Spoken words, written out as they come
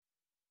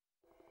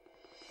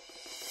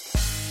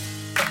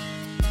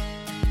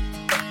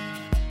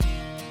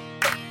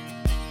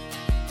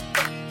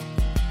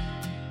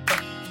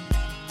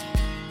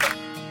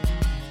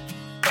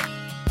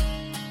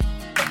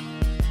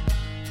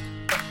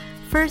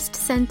first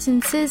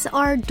sentences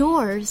are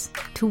doors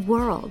to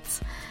worlds.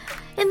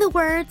 In the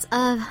words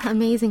of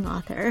amazing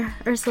author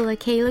Ursula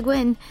K. Le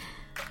Guin,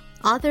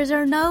 authors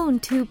are known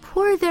to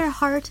pour their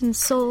heart and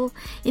soul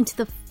into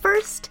the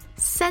first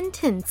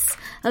sentence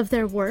of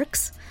their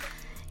works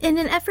in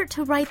an effort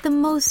to write the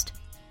most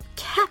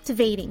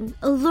captivating,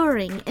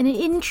 alluring, and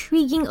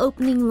intriguing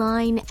opening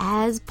line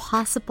as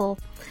possible.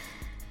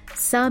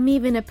 Some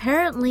even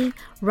apparently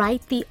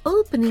write the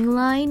opening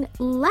line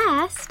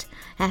last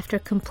after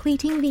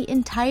completing the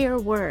entire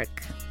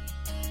work.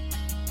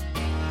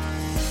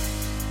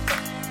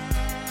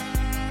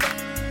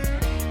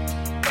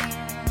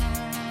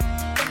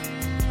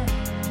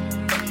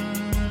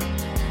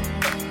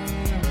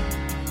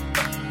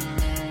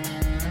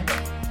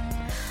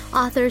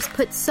 Authors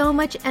put so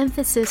much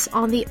emphasis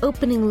on the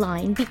opening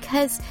line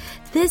because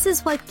this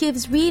is what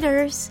gives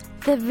readers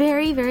the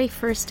very, very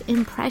first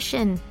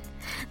impression.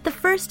 The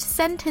first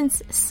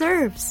sentence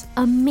serves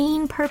a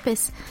main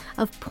purpose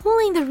of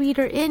pulling the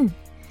reader in,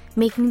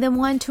 making them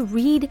want to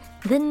read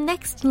the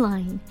next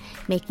line,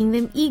 making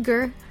them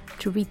eager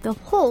to read the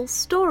whole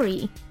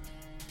story.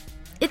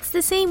 It's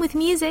the same with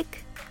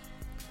music.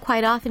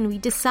 Quite often we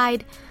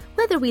decide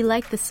whether we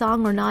like the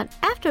song or not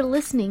after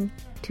listening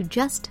to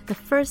just the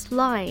first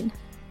line.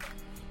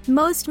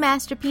 Most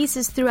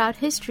masterpieces throughout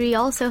history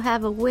also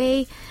have a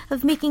way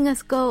of making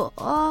us go,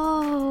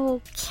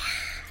 oh,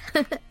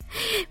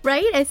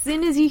 right? As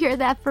soon as you hear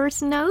that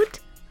first note.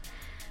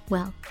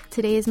 Well,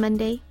 today is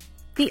Monday,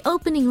 the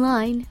opening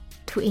line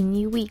to a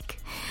new week.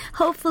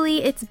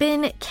 Hopefully it's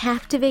been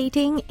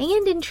captivating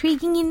and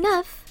intriguing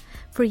enough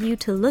for you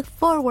to look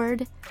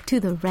forward to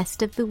the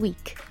rest of the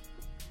week.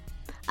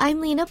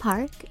 I'm Lena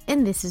Park,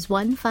 and this is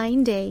One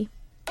Fine Day.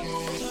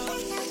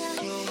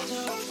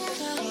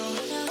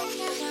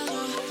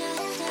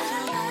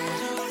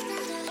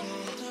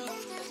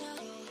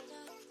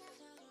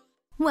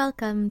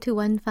 Welcome to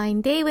One Fine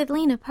Day with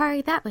Lena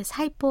Park. That was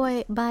Hype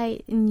Boy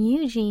by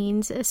New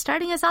Jeans,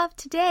 starting us off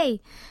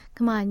today.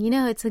 Come on, you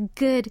know it's a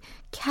good,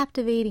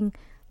 captivating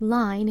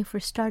line if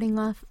we're starting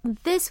off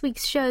this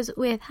week's shows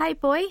with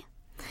Hype Boy.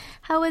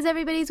 How was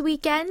everybody's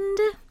weekend?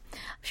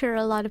 I'm sure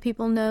a lot of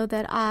people know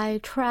that I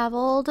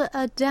traveled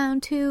down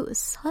to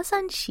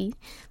Seosan시,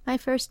 my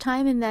first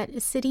time in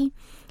that city,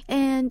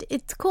 and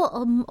it's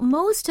cool.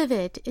 Most of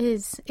it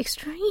is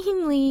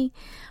extremely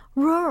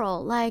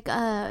rural, like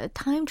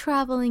time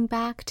traveling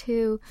back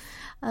to,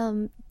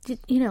 a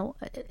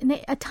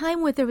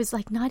time where there was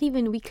like not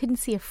even, we couldn't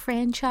see a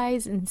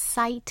franchise in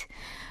sight,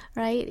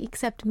 right?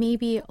 Except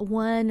maybe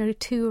one or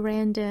two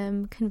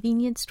random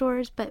convenience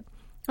stores, but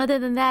other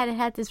than that, it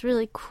had this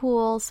really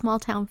cool small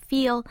town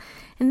feel.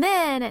 And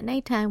then at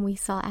nighttime, we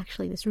saw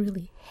actually this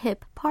really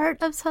hip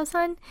part of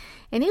Seosan,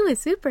 and it was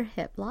super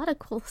hip. A lot of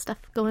cool stuff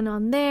going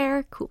on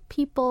there, cool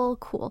people,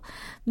 cool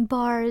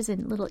bars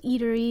and little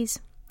eateries.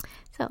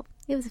 So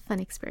it was a fun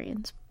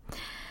experience.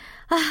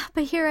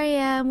 But here I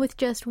am with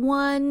just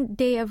one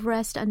day of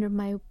rest under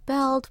my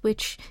belt,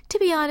 which, to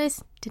be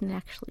honest, didn't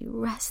actually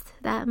rest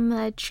that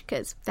much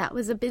because that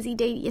was a busy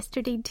day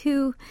yesterday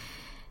too.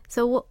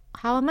 So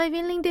how am I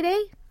feeling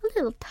today? A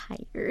little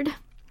tired.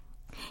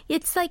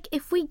 It's like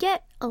if we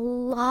get a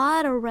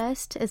lot of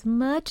rest as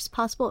much as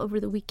possible over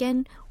the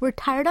weekend, we're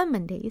tired on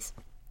Mondays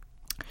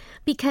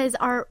because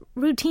our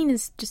routine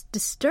is just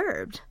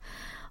disturbed.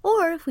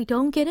 Or if we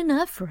don't get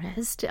enough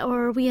rest,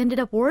 or we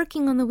ended up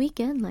working on the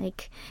weekend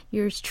like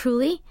yours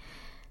truly,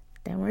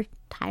 then we're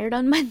tired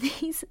on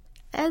Mondays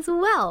as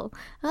well.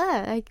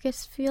 I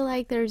just feel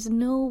like there's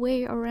no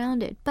way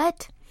around it.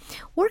 But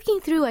working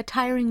through a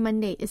tiring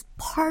Monday is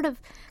part of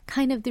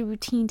kind of the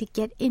routine to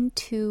get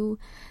into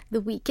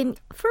the week.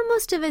 And for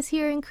most of us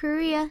here in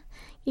Korea,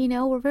 you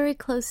know, we're very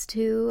close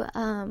to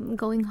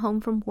going home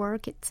from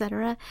work,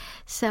 etc.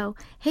 So,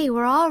 hey,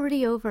 we're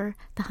already over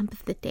the hump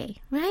of the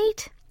day,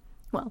 right?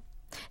 Well,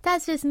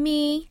 that's just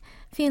me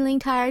feeling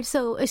tired,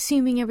 so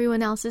assuming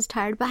everyone else is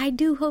tired. But I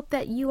do hope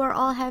that you are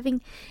all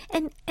having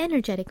an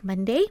energetic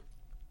Monday.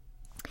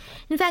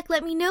 In fact,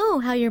 let me know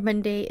how your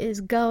Monday is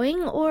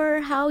going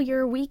or how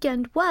your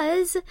weekend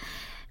was,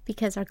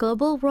 because our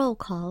global roll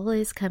call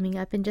is coming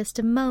up in just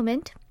a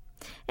moment.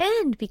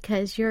 And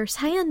because your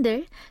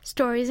사연들,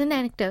 stories and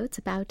anecdotes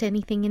about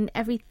anything and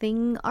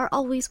everything are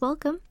always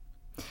welcome.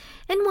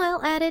 And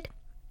while at it,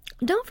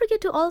 don't forget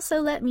to also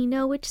let me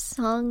know which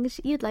songs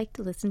you'd like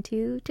to listen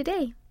to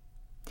today.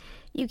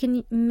 You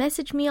can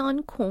message me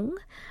on Kong,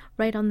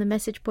 right on the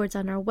message boards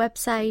on our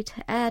website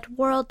at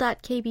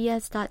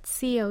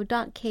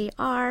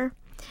world.kbs.co.kr,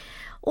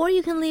 or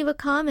you can leave a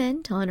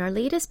comment on our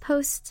latest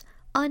posts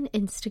on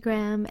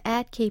Instagram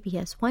at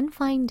KBS One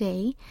Fine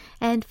Day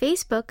and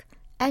Facebook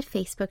at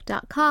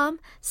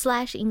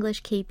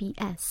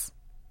facebook.com/EnglishKBS.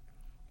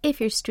 If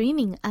you're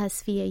streaming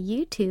us via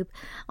YouTube,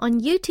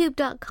 on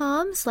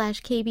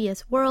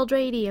youtube.com/KBS World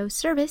Radio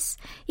Service,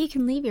 you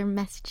can leave your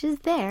messages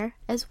there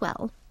as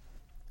well.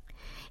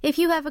 If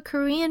you have a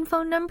Korean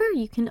phone number,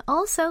 you can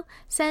also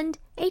send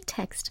a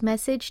text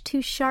message to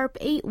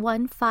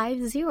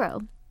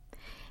 #8150.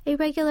 A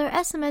regular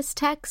SMS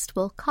text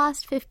will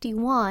cost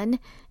 51,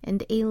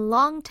 and a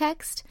long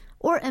text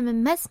or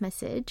MMS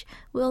message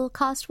will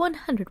cost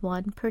 100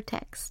 won per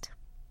text.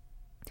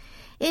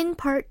 In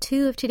part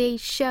 2 of today's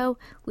show,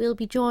 we'll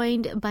be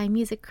joined by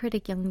music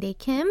critic Youngdae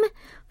Kim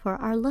for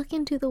our look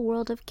into the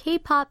world of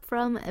K-pop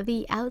from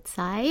the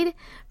outside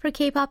for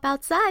K-pop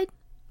Outside,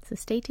 so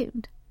stay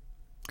tuned.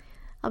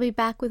 I'll be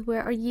back with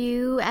Where Are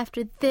You?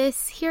 After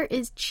this, here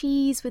is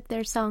Cheese with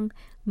their song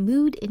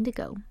Mood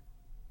Indigo.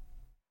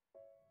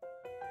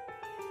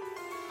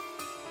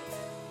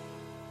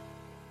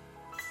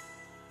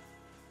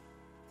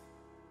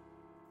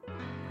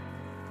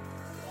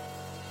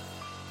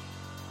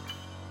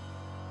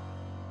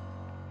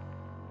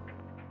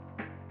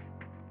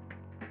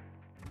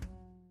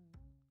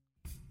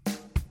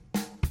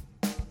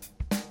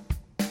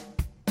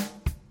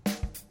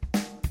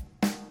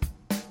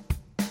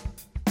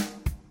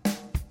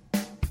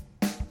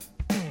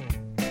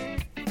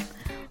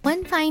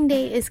 One Fine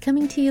Day is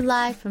coming to you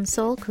live from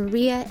Seoul,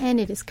 Korea, and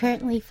it is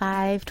currently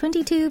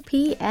 5:22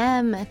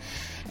 p.m.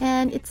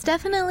 And it's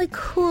definitely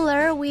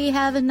cooler. We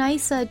have a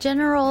nice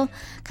general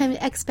kind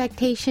of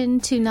expectation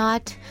to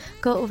not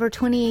go over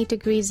 28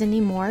 degrees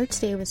anymore.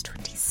 Today was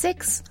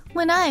 26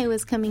 when I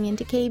was coming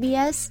into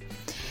KBS.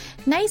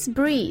 Nice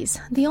breeze.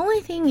 The only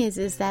thing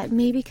is that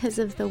maybe because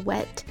of the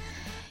wet,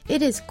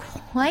 it is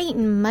quite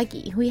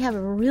muggy. We have a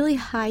really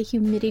high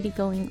humidity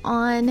going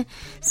on,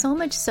 so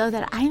much so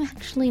that I'm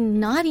actually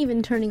not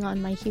even turning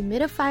on my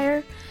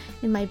humidifier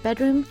in my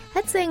bedroom.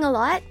 That's saying a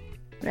lot,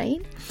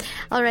 right?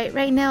 All right,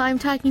 right now I'm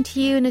talking to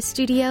you in a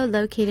studio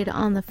located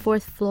on the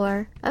 4th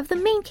floor of the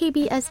main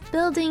KBS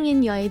building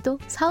in Yeouido,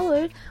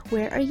 Seoul.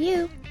 Where are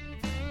you?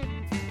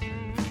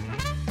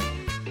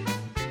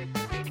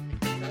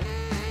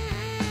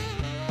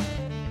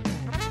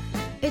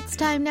 It's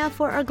time now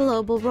for our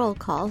global roll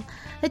call.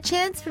 A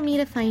chance for me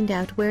to find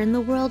out where in the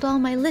world all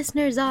my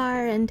listeners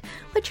are and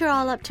what you're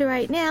all up to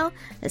right now.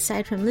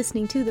 Aside from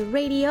listening to the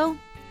radio,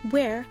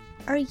 where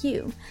are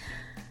you?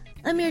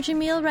 Amir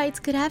Jamil writes,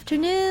 good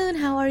afternoon,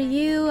 how are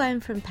you? I'm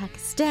from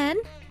Pakistan.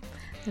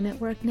 I'm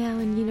at work now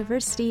in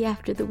university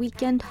after the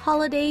weekend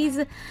holidays.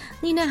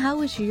 Lena, how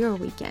was your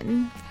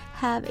weekend?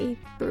 Have a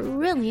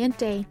brilliant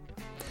day.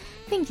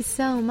 Thank you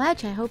so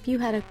much. I hope you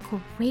had a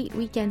great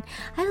weekend.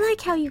 I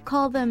like how you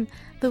call them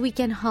the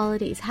weekend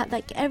holidays. How,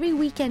 like every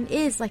weekend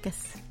is like a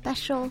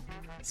special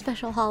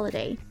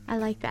holiday. I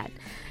like that.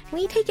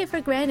 We take it for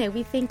granted.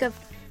 We think of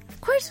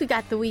course we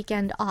got the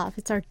weekend off.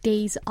 It's our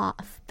days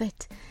off.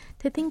 But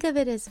to think of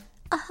it as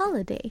a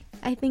holiday,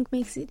 I think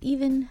makes it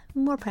even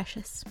more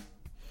precious.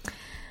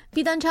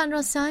 Bidan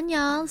Chandra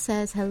Sanyal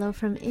says hello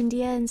from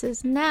India and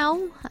says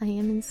now I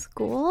am in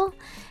school.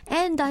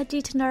 And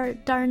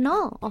Ajit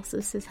Darnal also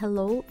says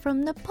hello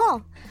from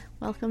Nepal.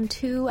 Welcome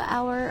to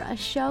our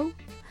show.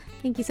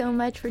 Thank you so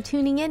much for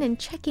tuning in and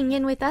checking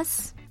in with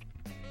us.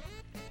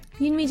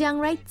 Yoon Mi-jang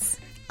writes,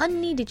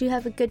 언니, did you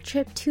have a good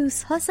trip to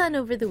Seosan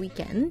over the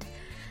weekend?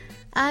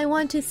 I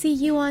want to see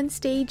you on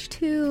stage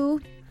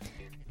too.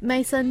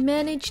 My son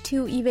managed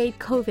to evade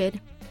COVID,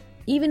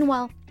 even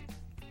while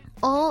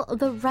all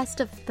the rest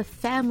of the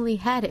family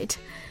had it.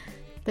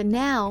 But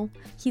now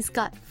he's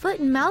got foot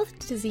and mouth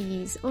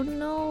disease. Oh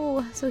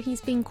no, so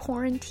he's being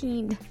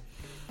quarantined.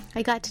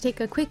 I got to take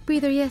a quick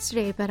breather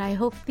yesterday, but I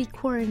hope the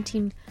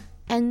quarantine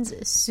ends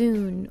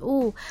soon.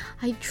 Oh,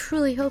 I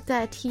truly hope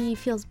that he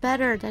feels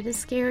better. That is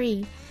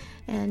scary.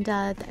 And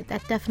that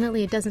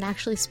definitely, it doesn't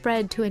actually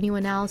spread to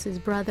anyone else, his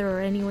brother or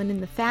anyone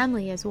in the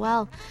family as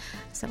well.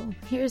 So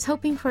here's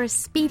hoping for a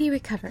speedy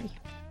recovery.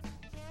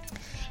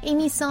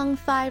 Amy Song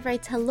 5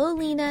 writes, hello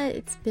Lena,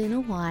 it's been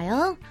a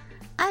while.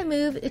 I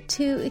moved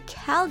to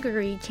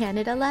Calgary,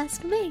 Canada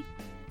last May.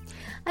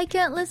 I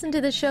can't listen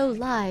to the show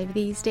live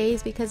these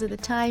days because of the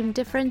time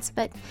difference,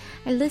 but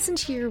I listen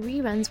to your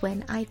reruns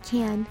when I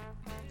can.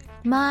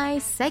 My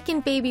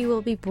second baby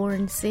will be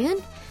born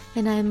soon,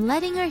 and I'm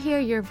letting her hear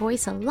your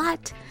voice a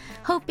lot,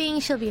 hoping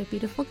she'll be a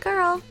beautiful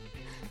girl.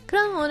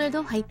 그럼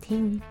오늘도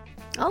화이팅!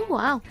 Oh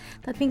wow,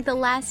 I think the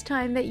last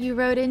time that you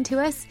wrote into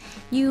us,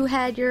 you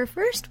had your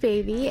first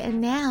baby, and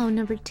now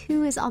number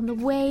 2 is on the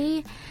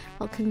way.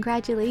 Well,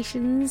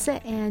 congratulations,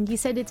 and you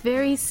said it's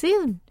very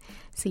soon,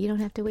 so you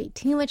don't have to wait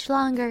too much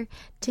longer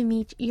to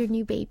meet your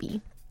new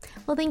baby.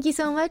 Well, thank you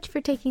so much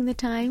for taking the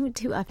time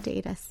to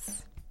update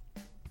us.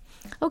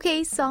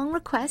 Okay, song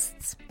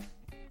requests.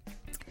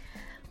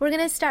 We're going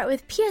to start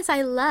with P.S.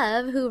 I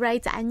Love, who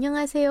writes,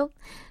 안녕하세요.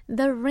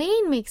 The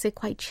rain makes it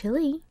quite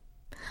chilly.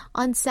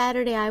 On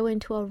Saturday, I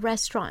went to a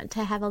restaurant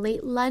to have a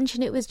late lunch,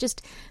 and it was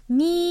just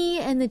me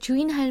and the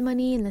주인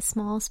할머니 in the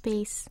small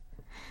space.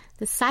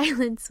 The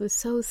silence was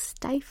so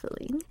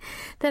stifling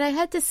that I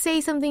had to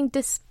say something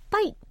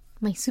despite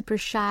my super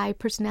shy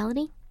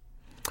personality.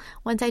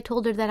 Once I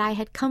told her that I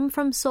had come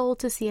from Seoul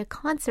to see a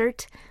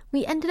concert,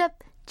 we ended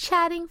up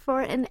chatting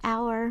for an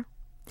hour.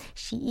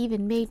 She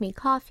even made me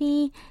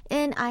coffee,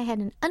 and I had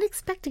an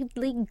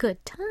unexpectedly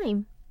good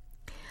time.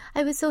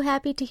 I was so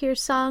happy to hear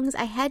songs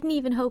I hadn't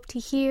even hoped to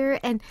hear,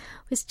 and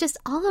was just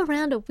all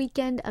around a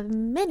weekend of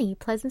many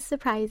pleasant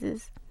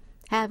surprises.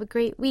 Have a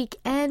great week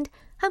and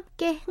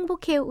함께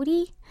행복해요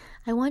우리.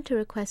 I want to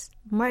request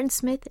Martin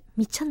Smith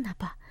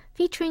미쳤나봐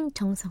featuring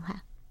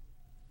정성하.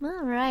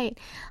 All right.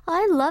 Oh,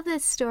 I love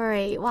this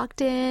story. Walked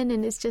in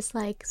and it's just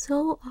like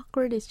so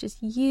awkward. It's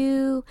just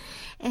you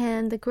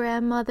and the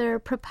grandmother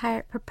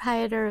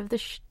proprietor of the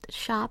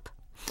shop.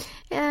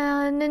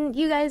 And then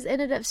you guys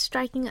ended up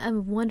striking a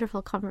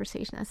wonderful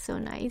conversation. That's so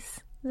nice.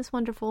 That's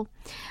wonderful.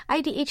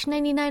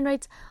 IDH99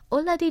 writes,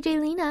 Hola DJ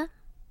Lena.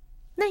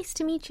 Nice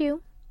to meet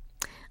you.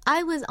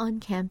 I was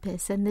on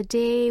campus and the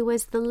day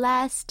was the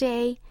last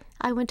day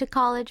I went to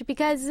college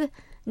because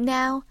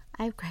now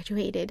I've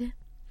graduated.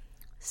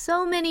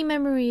 So many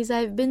memories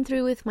I've been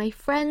through with my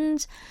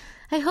friends.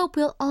 I hope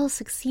we'll all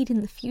succeed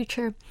in the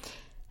future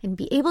and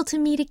be able to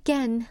meet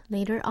again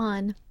later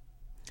on.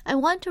 I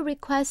want to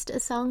request a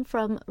song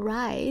from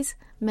Rise,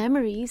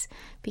 Memories,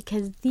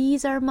 because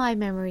these are my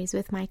memories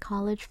with my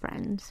college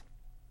friends.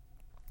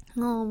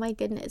 Oh my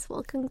goodness.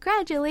 Well,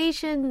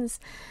 congratulations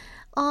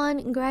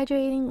on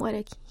graduating. What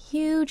a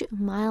huge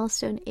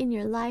milestone in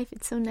your life.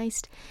 It's so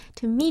nice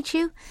to meet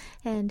you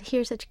and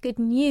hear such good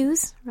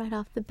news right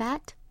off the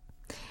bat.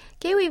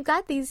 Okay, we've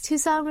got these 2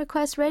 song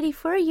requests ready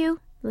for you.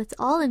 Let's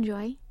all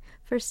enjoy.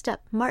 First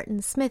up,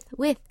 Martin Smith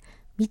with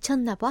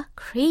미쳤나봐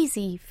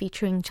Crazy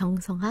featuring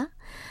정성하,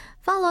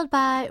 followed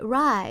by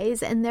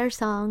Rise and their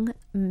song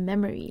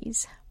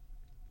Memories.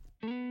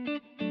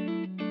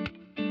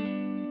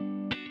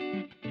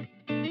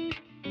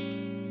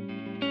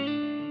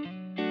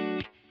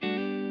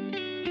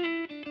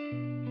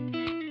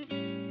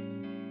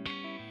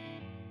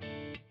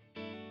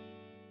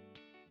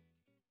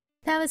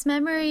 That was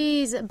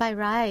Memories by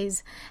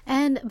Rise.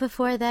 And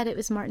before that, it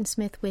was Martin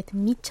Smith with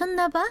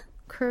미쳤나봐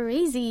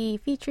Crazy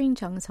featuring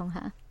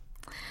정성하.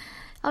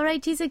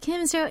 Alright, Jisa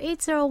Kim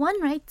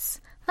 0801 writes,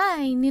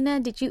 Hi,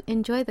 Nina, did you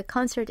enjoy the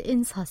concert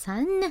in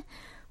Seosan?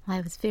 Well,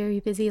 I was very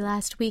busy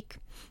last week.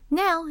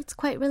 Now it's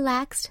quite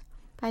relaxed.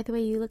 By the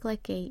way, you look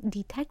like a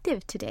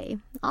detective today.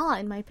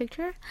 In my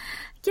picture.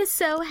 Guess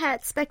so,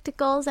 hat,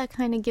 spectacles, that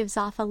kind of gives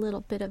off a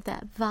little bit of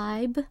that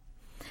vibe.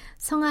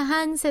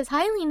 Songahan says,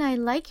 Hi, Lena, I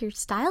like your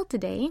style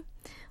today.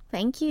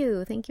 Thank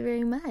you. Thank you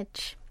very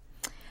much.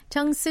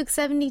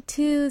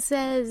 Jungsuk72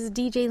 says,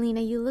 DJ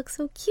Lena, you look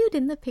so cute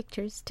in the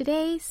pictures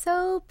today.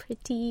 So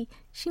pretty.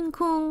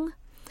 Shinkung.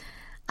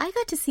 I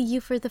got to see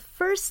you for the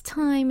first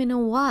time in a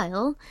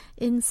while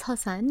in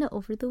Seosan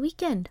over the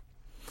weekend.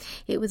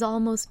 It was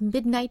almost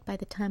midnight by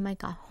the time I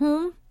got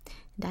home,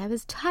 and I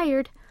was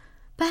tired,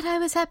 but I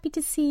was happy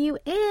to see you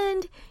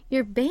and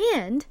your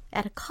band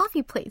at a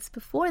coffee place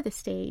before the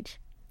stage.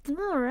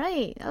 All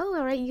right.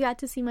 You got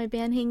to see my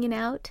band hanging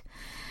out,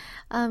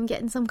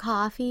 getting some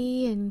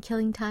coffee and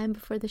killing time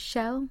before the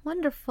show.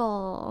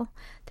 Wonderful.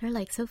 They're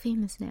like so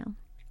famous now.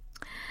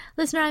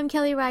 Listener, I'm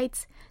Kelly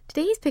writes,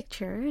 today's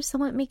picture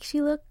somewhat makes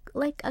you look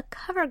like a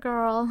cover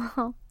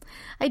girl.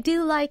 I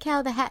do like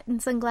how the hat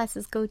and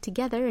sunglasses go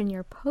together and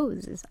your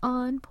pose is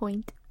on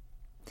point.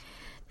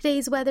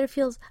 Today's weather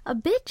feels a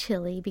bit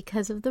chilly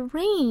because of the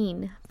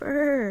rain.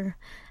 Brr.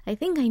 I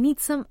think I need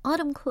some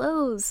autumn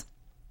clothes.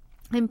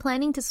 I'm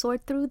planning to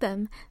sort through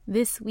them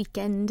this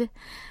weekend.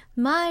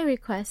 My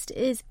request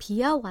is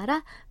비야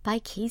와라 by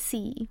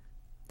Casey.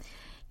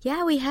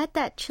 Yeah, we had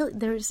that chill.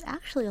 There's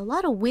actually a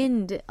lot of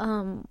wind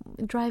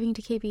driving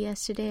to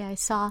KBS today. I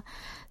saw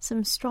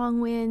some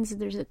strong winds.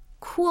 There's a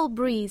cool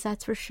breeze,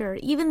 that's for sure,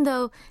 even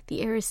though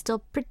the air is still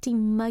pretty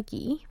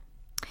muggy.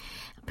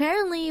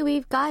 Apparently,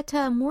 we've got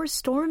more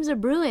storms are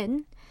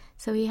brewing,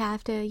 so we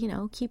have to,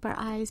 keep our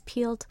eyes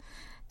peeled.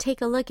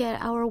 Take a look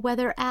at our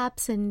weather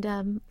apps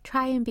and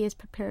try and be as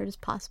prepared as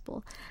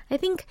possible. I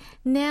think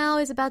now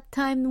is about the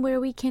time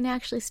where we can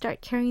actually start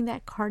carrying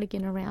that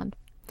cardigan around.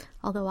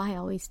 Although I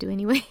always do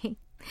anyway.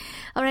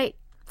 All right,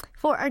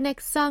 for our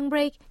next song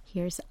break,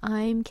 here's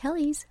I'm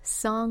Kelly's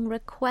song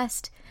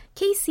request.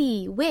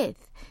 Casey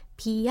with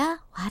비야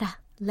와라,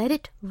 Let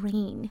It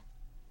Rain.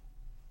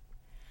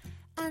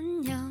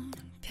 안녕,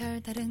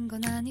 별다른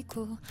건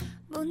아니고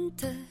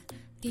문득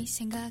네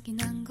생각이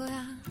난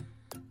거야.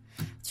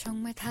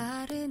 정말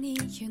다른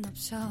이유는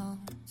없어.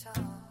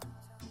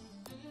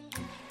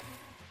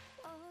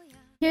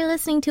 You're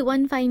listening to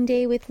One Fine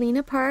Day with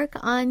Lena Park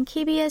on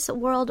KBS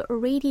World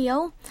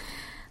Radio.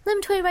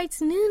 Lim Toy writes,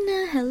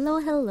 Nuna,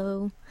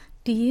 hello.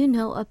 Do you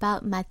know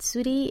about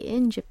Matsuri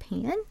in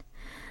Japan?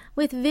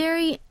 With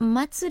very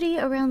Matsuri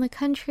around the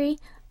country,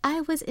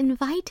 I was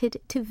invited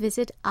to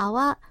visit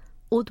Awa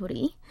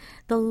Odori,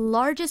 the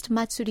largest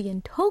Matsuri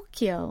in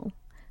Tokyo,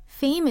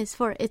 famous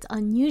for its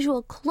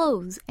unusual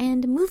clothes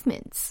and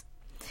movements.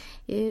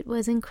 It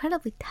was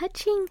incredibly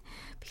touching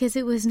because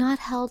it was not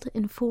held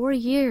in 4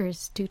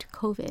 years due to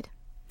COVID.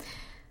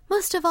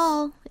 Most of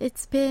all,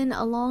 it's been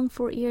a long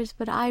 4 years,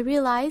 but I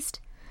realized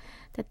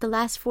that the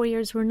last 4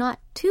 years were not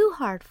too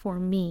hard for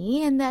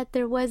me and that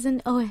there was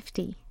an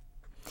OFD.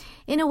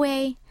 In a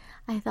way,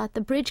 I thought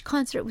the bridge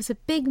concert was a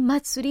big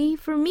Matsuri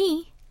for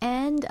me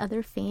and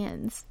other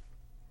fans.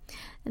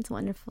 That's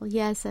wonderful.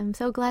 Yes, I'm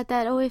so glad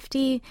that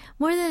OFD,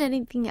 more than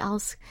anything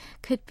else,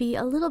 could be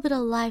a little bit of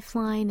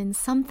lifeline and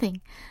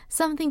something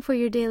for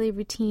your daily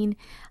routine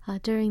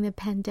during the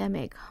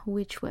pandemic,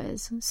 which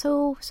was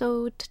so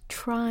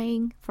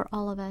trying for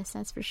all of us,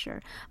 that's for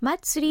sure.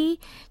 Matsuri,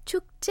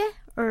 축제,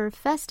 or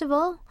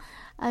festival,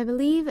 I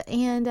believe,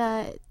 and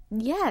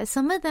yeah,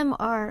 some of them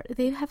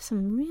they have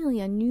some really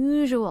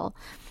unusual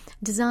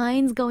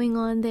designs going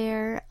on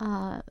there.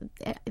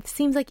 It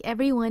seems like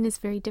everyone is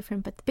very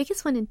different, but the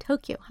biggest one in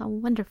Tokyo, how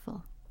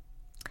wonderful.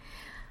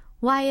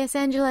 YS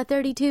Angela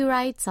 32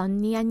 writes,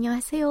 언니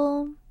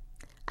안녕하세요.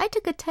 I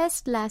took a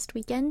test last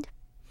weekend.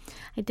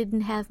 I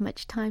didn't have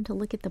much time to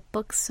look at the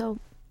books, so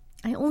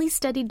I only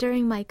studied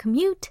during my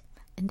commute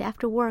and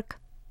after work.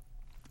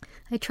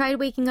 I tried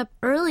waking up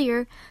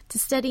earlier to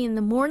study in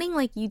the morning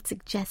like you'd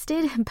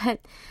suggested,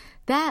 but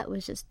that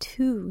was just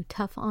too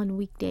tough on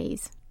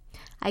weekdays.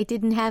 I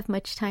didn't have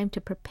much time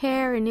to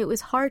prepare, and it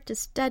was hard to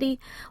study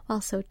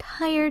while so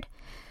tired.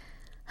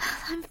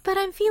 But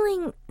I'm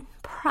feeling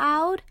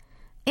proud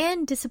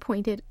and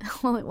disappointed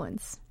all at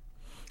once.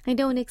 I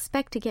don't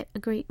expect to get a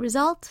great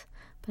result,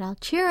 but I'll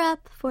cheer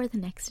up for the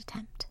next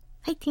attempt.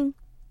 Fighting!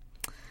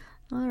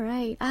 All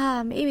right.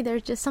 Maybe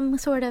there's just some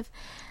sort of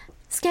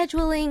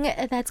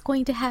scheduling that's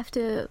going to have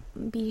to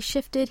be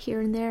shifted here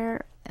and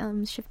there,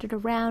 shifted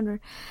around, or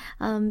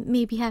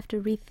maybe have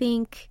to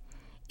rethink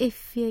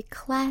if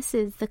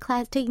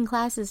taking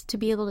classes to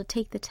be able to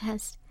take the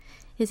test,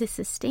 is it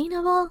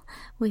sustainable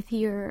with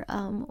your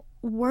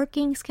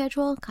working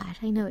schedule? Gosh,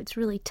 I know it's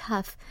really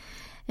tough.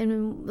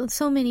 And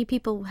so many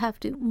people have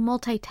to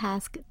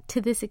multitask to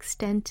this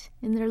extent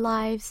in their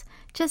lives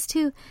just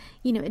to,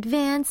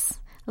 advance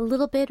a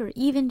little bit or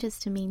even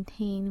just to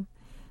maintain.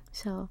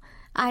 So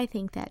I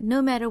think that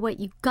no matter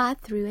what, you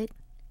got through it.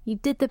 You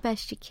did the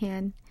best you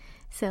can.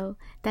 So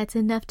that's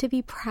enough to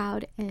be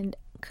proud and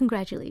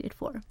congratulated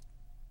for.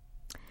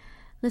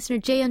 Listener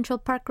Jay on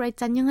Park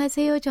writes,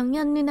 안녕하세요,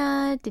 정연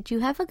누나. Did you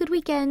have a good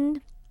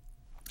weekend?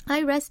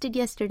 I rested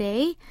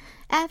yesterday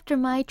after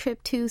my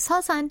trip to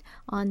Seosan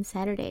on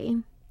Saturday.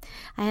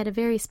 I had a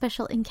very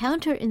special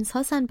encounter in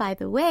Seosan, by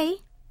the way.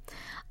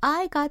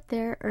 I got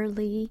there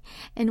early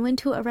and went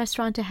to a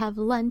restaurant to have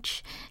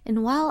lunch,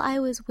 and while I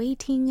was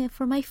waiting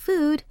for my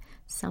food,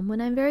 someone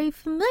I'm very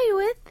familiar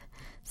with,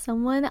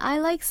 someone I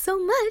like so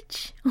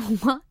much,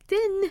 walked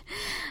in.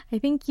 I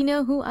think you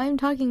know who I'm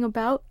talking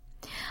about.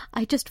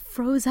 I just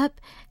froze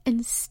up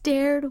and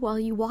stared while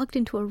you walked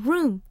into a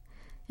room.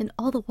 And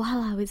all the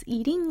while I was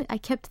eating, I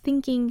kept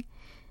thinking,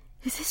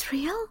 is this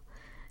real?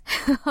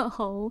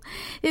 Oh,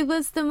 it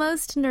was the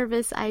most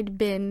nervous I'd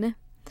been.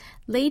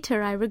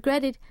 Later, I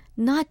regretted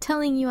not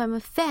telling you I'm a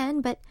fan,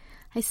 but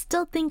I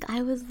still think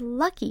I was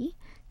lucky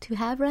to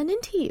have run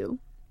into you.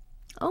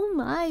 Oh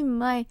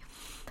my.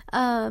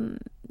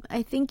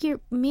 I think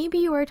maybe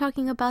you were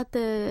talking about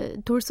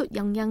the 도rsot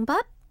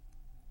영양밥?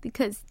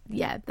 Because,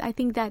 yeah, I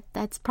think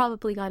that's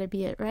probably got to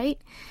be it, right?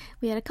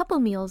 We had a couple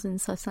meals in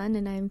Seosan,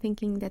 and I'm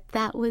thinking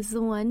that was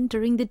the one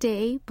during the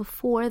day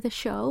before the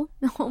show.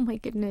 Oh, my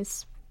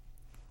goodness.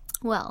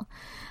 Well,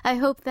 I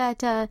hope that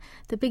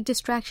the big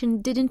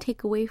distraction didn't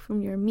take away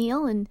from your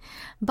meal. And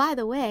by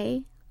the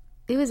way,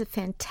 it was a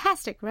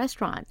fantastic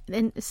restaurant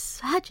and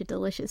such a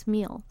delicious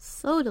meal.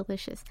 So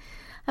delicious.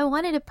 I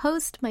wanted to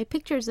post my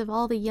pictures of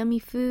all the yummy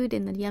food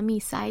and the yummy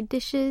side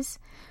dishes,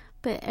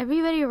 but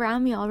everybody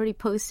around me already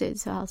posted,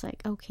 so I was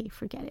like, okay,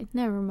 forget it.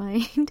 Never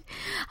mind.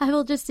 I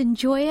will just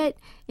enjoy it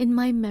in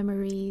my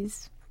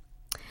memories.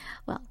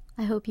 Well,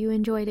 I hope you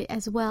enjoyed it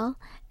as well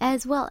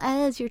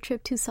as your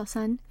trip to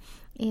Seosan.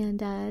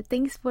 And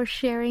thanks for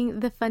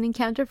sharing the fun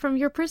encounter from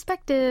your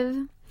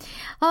perspective.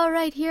 All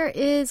right, here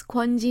is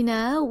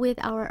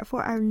Kwonjina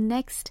for our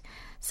next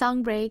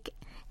song break.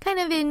 Kind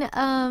of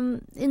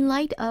in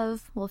light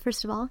of, well,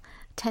 first of all,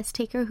 test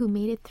taker who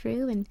made it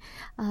through, and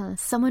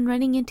someone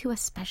running into a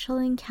special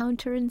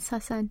encounter in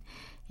Seosan.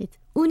 It's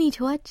운이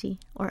좋았지,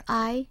 or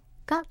I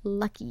got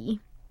lucky.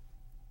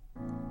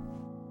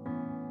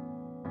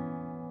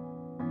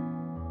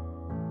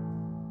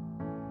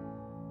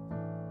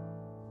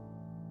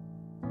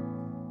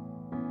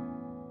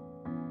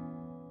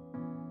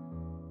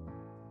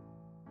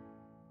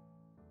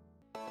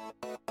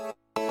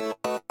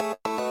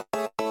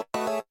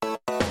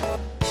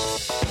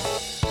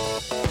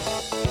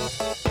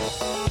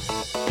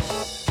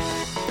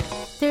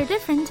 They're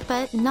different,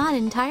 but not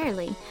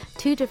entirely.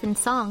 Two different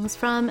songs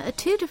from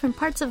two different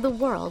parts of the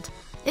world.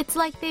 It's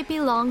like they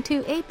belong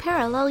to a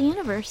parallel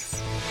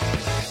universe.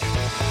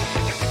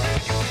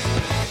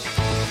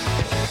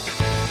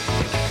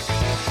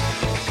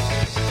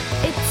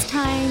 It's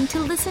time to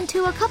listen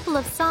to a couple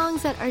of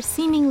songs that are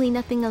seemingly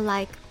nothing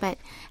alike, but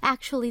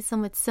actually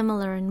somewhat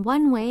similar in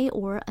one way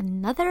or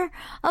another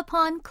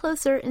upon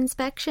closer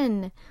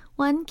inspection.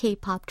 One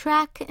K-pop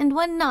track and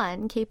one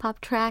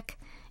non-K-pop track.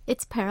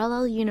 It's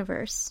Parallel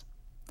Universe.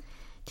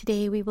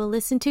 Today we will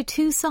listen to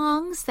two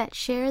songs that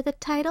share the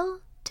title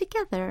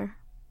Together.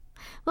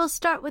 We'll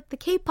start with the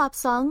K-pop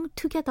song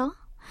Together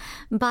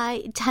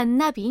by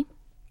Jannabi.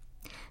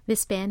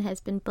 This band has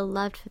been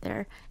beloved for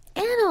their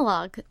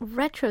analog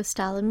retro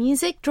style of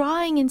music,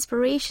 drawing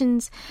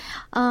inspirations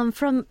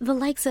from the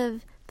likes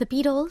of the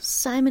Beatles,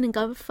 Simon and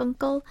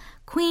Garfunkel,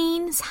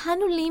 Queen,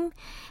 Sanullim,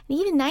 and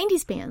even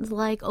 90s bands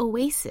like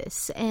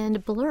Oasis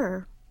and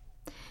Blur.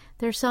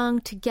 Their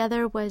song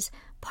Together was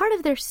part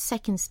of their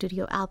second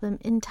studio album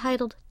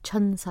entitled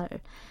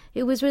Chonsal.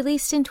 It was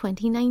released in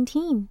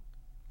 2019.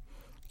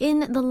 In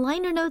the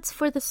liner notes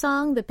for the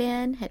song, the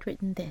band had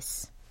written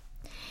this.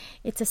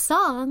 It's a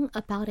song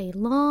about a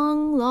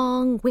long,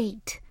 long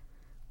wait.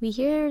 We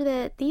hear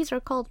that these are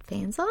called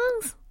fan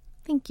songs?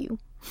 Thank you.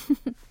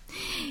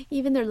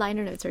 Even their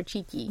liner notes are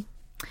cheeky.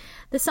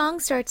 The song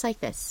starts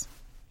like this.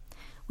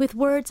 With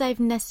words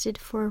I've nested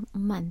for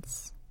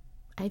months.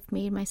 I've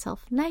made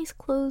myself nice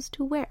clothes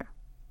to wear.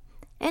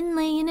 And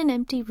lay in an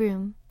empty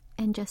room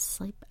and just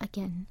sleep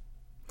again.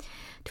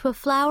 To a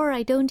flower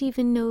I don't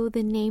even know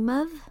the name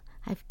of,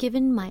 I've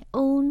given my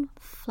own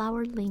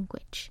flower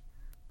language.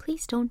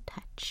 Please don't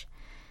touch.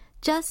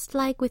 Just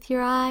like with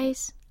your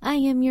eyes, I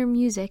am your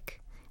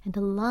music, and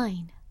a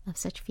line of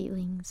such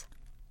feelings.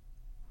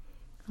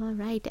 All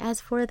right,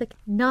 as for the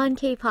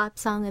non-K-pop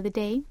song of the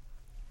day,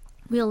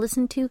 we'll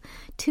listen to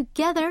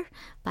Together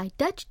by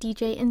Dutch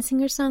DJ and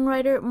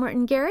singer-songwriter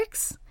Martin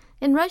Garrix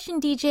and Russian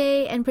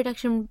DJ and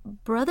production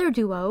brother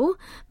duo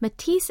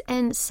Matisse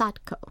and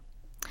Satko.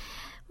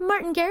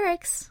 Martin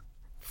Garrix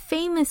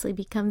famously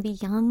became the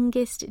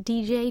youngest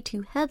DJ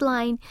to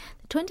headline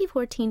the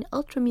 2014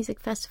 Ultra Music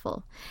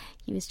Festival.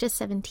 He was just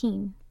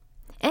 17.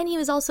 And he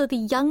was also the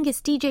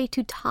youngest DJ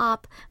to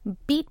top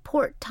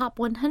Beatport Top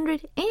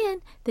 100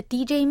 and the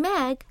DJ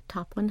Mag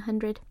Top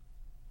 100.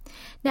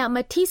 Now,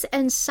 Matisse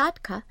and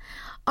Satka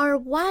are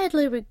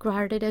widely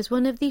regarded as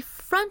one of the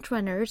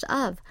frontrunners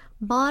of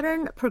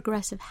modern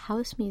progressive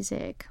house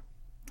music.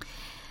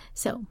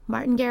 So,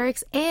 Martin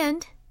Garrix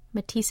and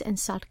Matisse and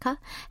Satka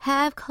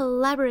have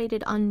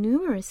collaborated on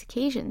numerous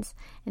occasions,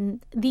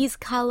 and these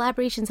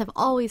collaborations have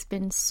always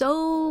been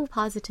so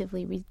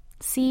positively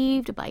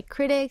received by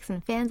critics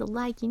and fans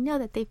alike. You know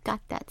that they've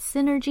got that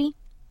synergy,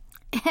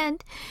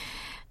 and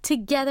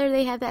together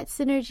they have that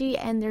synergy,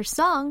 and their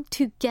song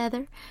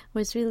Together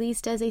was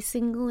released as a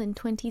single in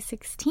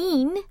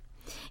 2016.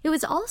 It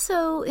was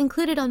also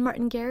included on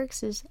Martin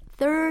Garrix's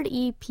third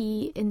EP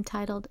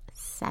entitled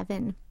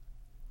 7.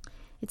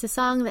 It's a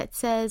song that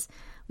says,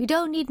 we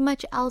don't need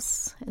much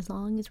else as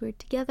long as we're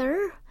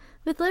together,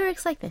 with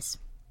lyrics like this.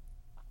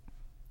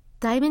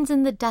 Diamonds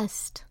in the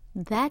dust,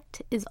 that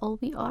is all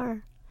we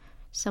are.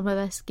 Some of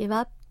us give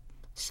up,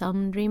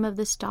 some dream of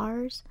the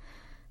stars.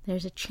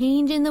 There's a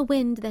change in the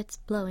wind that's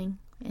blowing,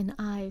 and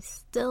I've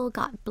still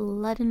got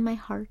blood in my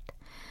heart.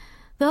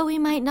 Though we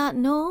might not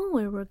know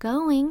where we're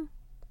going,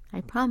 I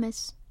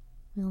promise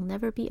we'll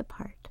never be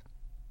apart.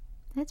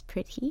 That's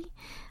pretty.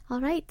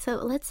 All right, so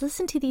let's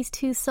listen to these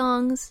two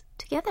songs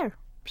together,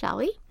 shall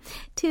we?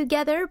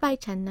 Together by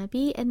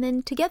Channabi, and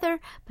then Together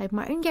by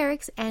Martin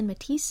Garrix and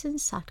Matisse and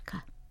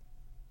Satka.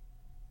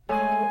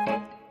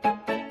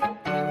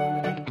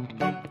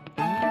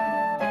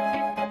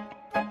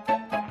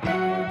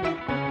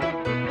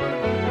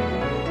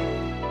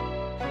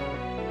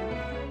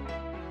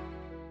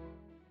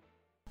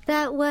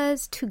 That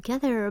was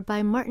Together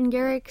by Martin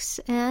Garrix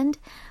and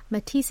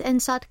Matisse and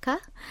Satka.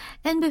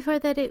 And before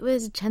that, it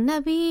was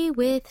Channabi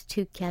with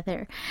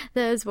Together.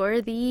 Those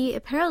were the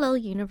Parallel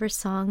Universe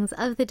songs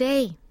of the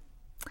day.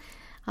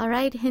 All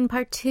right, in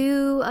part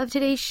 2 of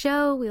today's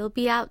show, we'll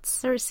be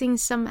outsourcing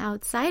some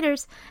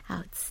outsiders'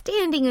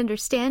 outstanding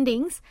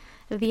understandings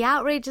of the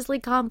outrageously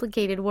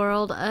complicated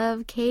world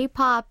of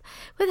K-pop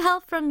with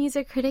help from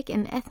music critic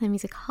and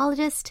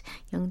ethnomusicologist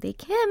Youngdae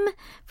Kim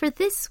for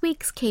this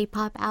week's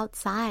K-pop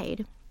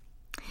Outside.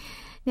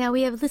 Now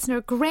we have listener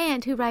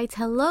Grant who writes,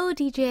 Hello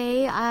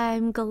DJ,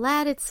 I'm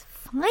glad it's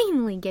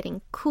finally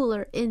getting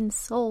cooler in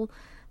Seoul,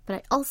 but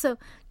I also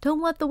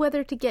don't want the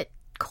weather to get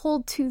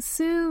cold too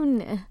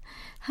soon.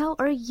 How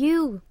are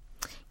you?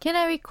 Can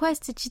I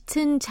request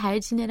짙은 잘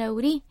지내라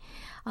우리?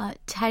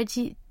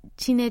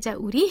 지내자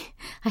우리?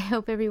 I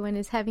hope everyone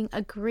is having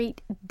a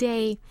great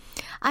day.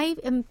 I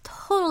am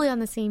totally on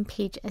the same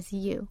page as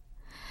you.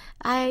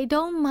 I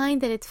don't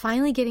mind that it's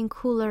finally getting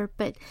cooler,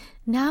 but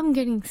now I'm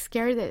getting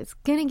scared that it's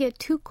gonna get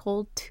too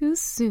cold too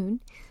soon.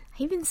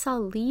 I even saw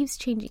leaves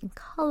changing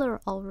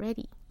color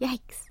already.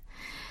 Yikes.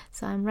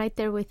 So I'm right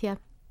there with you.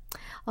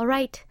 All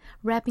right,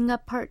 wrapping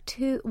up part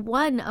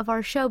 1 of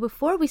our show.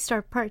 Before we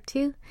start part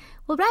 2,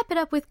 we'll wrap it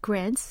up with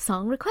Grant's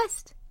song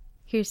request.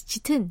 Here's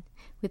짙은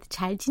with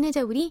잘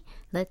지내자 우리.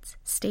 Let's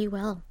stay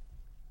well.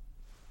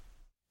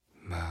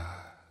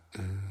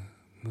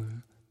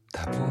 마음을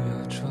다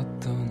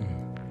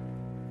보여줬던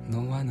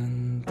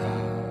너와는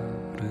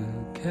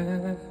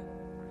다르게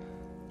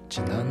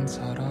지난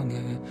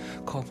사랑에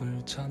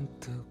겁을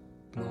잔뜩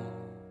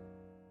넣어.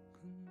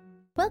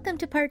 Welcome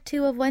to part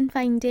 2 of One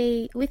Fine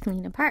Day with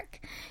Lena Park.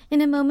 In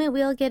a moment,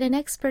 we'll get an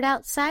expert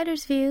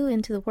outsider's view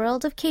into the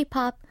world of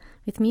K-pop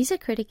with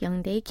music critic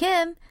Youngdae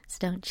Kim, so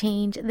don't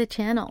change the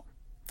channel.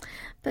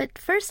 But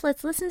first,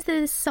 let's listen to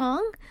this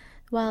song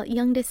while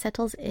Youngdae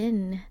settles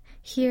in.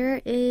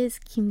 Here is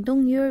Kim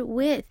Dong-yul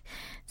with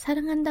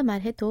사랑한다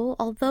말해도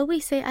Although We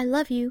Say I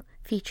Love You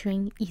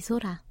featuring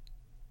이소라.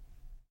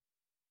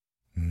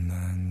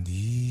 난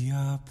네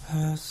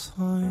앞에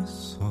서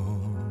있어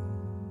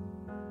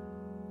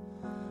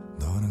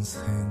너는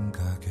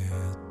생각에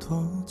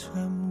또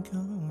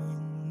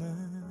잠겨있네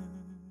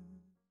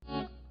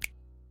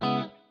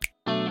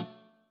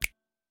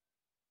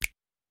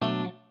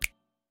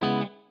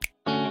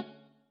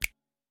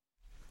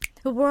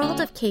The world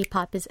of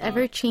K-pop is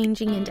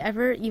ever-changing and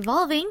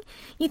ever-evolving.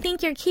 You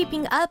think you're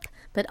keeping up,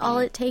 but all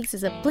it takes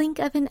is a blink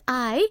of an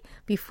eye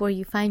before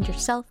you find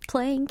yourself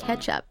playing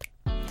catch-up.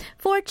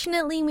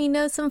 Fortunately, we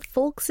know some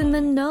folks in the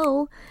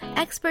know,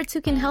 experts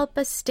who can help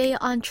us stay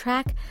on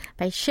track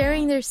by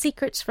sharing their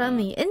secrets from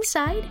the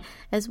inside,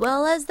 as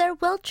well as their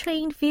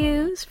well-trained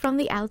views from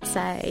the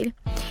outside.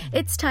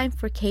 It's time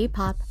for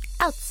K-pop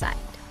Outside.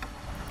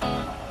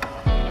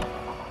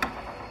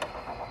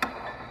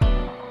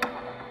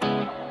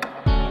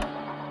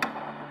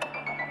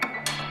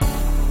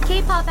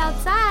 K-pop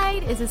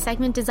Outside is a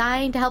segment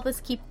designed to help us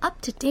keep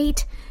up to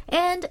date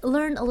and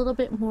learn a little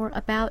bit more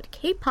about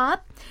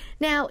K-pop.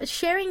 Now,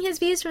 sharing his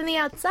views from the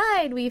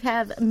outside, we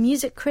have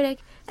music critic,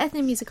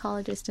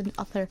 ethnomusicologist, and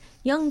author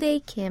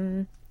Youngdae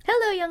Kim.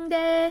 Hello,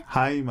 Youngdae.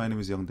 Hi, my name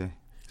is Youngdae.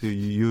 So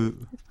you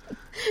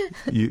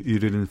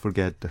didn't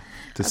forget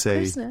to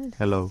say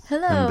hello.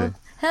 Hello. Youngdae.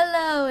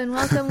 Hello, and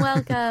welcome,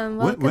 welcome.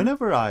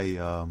 Whenever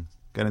I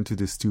get into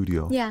the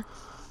studio,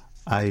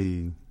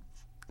 I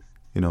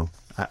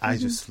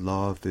just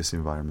love this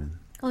environment.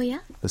 Oh, yeah?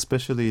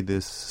 Especially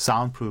this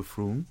soundproof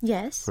room.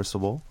 Yes. First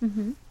of all.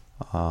 Mm-hmm.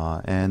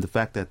 And the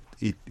fact that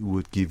it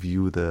would give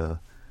you the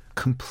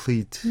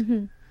complete,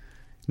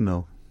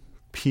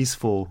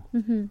 peaceful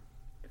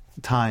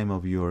time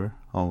of your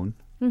own.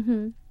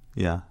 Mm-hmm.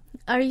 Yeah.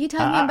 Are you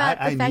talking about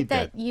the fact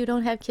that you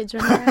don't have kids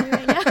running around you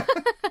right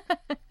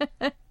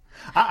now?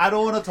 I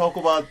don't want to talk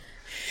about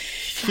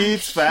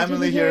kids,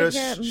 family here.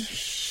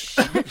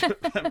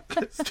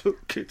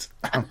 Kids.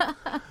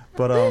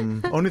 But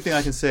only thing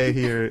I can say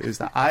here is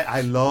that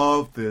I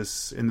love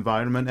this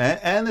environment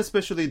and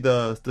especially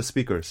the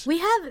speakers. We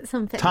have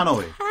some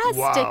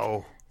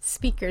fantastic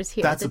speakers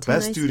here. That's the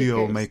best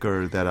studio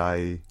maker that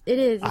I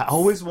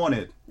always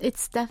wanted.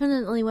 It's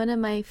definitely one of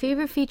my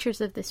favorite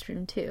features of this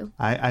room too.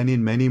 I need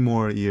many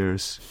more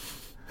years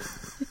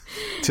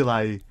till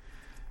I,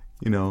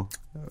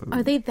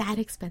 Are they that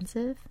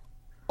expensive?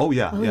 Oh,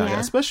 yeah.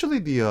 Especially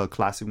the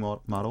classic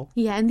model.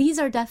 Yeah, and these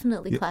are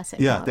definitely classic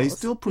models. Yeah, they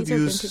still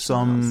produce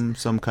some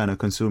kind of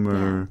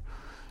consumer...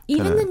 Yeah.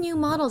 Even the new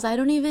models, I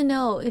don't even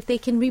know if they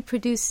can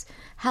reproduce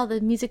how the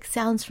music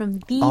sounds from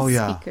these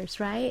speakers,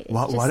 right?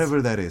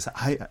 Whatever that is.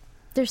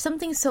 There's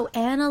something so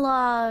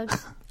analog,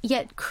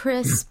 yet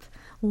crisp,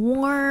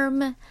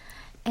 warm,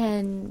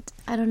 and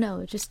I don't know,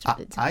 it's a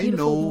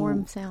beautiful,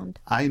 warm sound.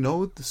 I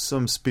know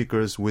some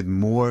speakers with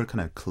more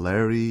kind of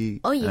clarity,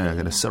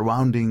 kind of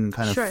surrounding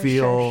kind of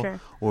feel,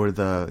 or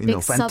the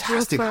big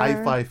fantastic subwoofer.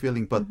 Hi-fi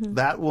feeling. But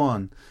that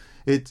one,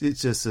 it's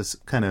just this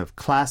kind of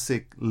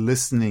classic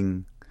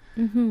listening,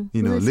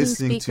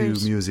 listening to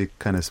music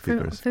kind of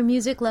speakers. For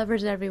music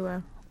lovers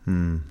everywhere.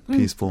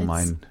 Peaceful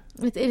mind.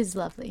 It is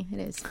lovely. It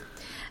is.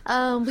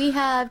 We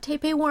have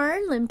Taipei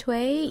Warren, Lim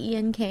Tui,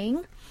 Ian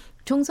Kang,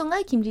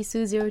 Chongseonga, Kim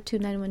Ji-soo,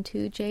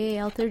 02912,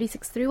 JAL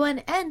 3631,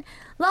 and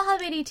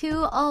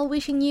Lahab82, all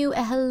wishing you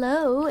a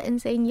hello and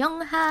saying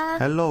Youngha.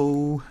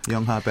 Hello,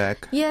 Youngha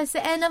back. Yes,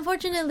 and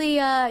unfortunately,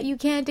 you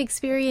can't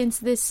experience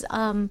this,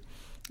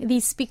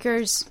 these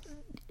speakers,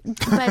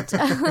 but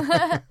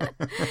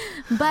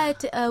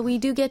we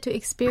do get to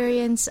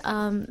experience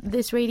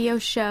this radio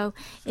show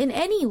in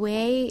any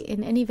way,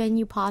 in any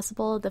venue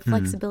possible. The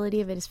flexibility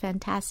of it is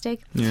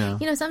fantastic. Yeah.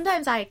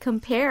 Sometimes I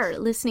compare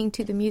listening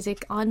to the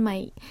music on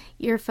my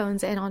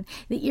earphones, and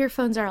the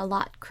earphones are a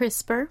lot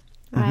crisper,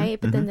 right?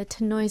 But then the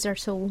noise are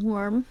so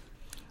warm.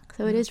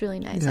 So it is really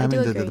nice. Yeah, I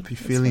do agree. The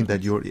feeling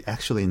that you're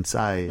actually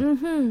inside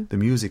the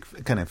music,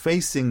 kind of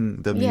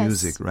facing the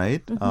music,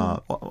 right?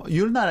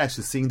 You're not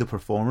actually seeing the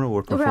performer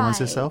or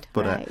performance itself,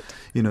 but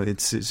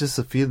it's just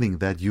a feeling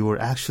that you're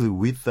actually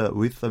with the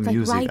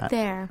music, right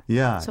there,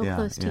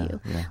 close to you.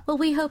 Yeah. Well,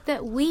 we hope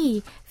that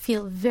we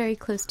feel very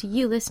close to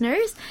you,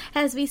 listeners,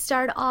 as we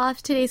start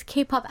off today's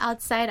K-pop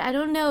Outside. I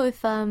don't know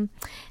if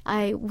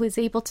I was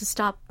able to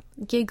stop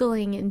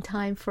giggling in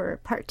time for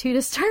part 2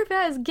 to start, but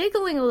I was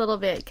giggling a little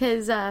bit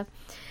because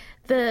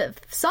the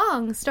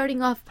song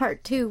starting off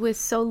part 2 was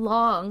so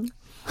long.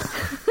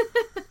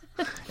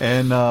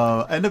 and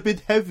a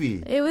bit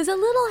heavy. It was a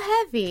little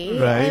heavy.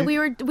 Right? And we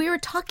were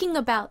talking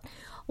about,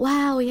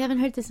 wow, we haven't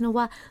heard this in a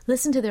while.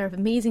 Listen to their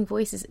amazing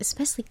voices,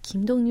 especially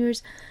Kim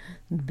Dong-yul's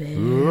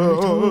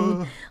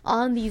baritone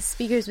on these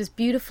speakers was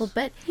beautiful,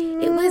 but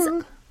it was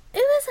a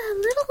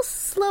little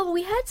slow.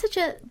 We had such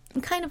a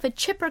kind of a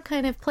chipper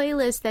kind of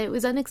playlist that it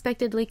was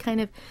unexpectedly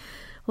kind of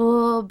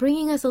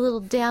bringing us a little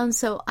down.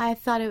 So I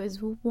thought it was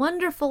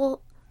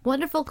wonderful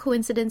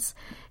coincidence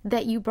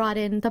that you brought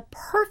in the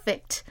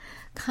perfect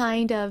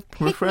kind of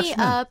pick me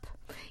up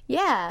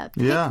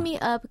pick me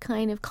up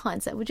kind of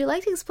concept. Would you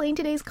like to explain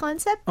today's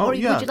concept? Or would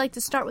you like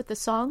to start with the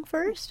song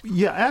first?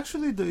 Yeah,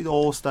 actually, it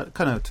all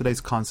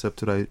today's concept,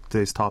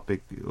 today's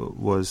topic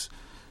was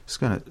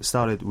kind of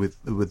started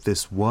with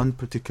this one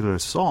particular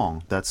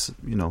song that's,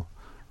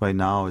 right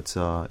now it's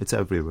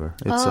everywhere.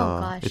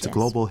 It's a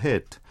global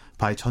hit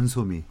by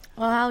전소미.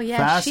 Wow, yeah.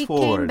 Fast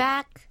forward.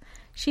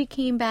 She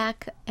came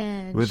back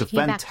and with a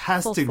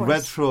fantastic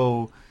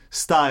retro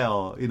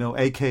style,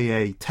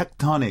 aka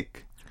tectonic.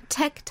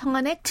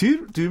 Tectonic?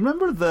 Do you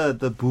remember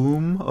the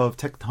boom of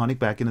tectonic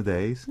back in the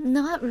days?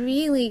 Not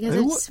really,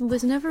 because I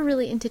was never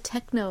really into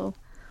techno.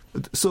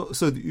 So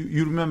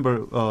you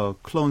remember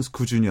Clone's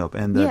구준엽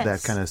and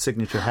that kind of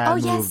signature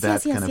hand move,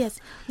 yes.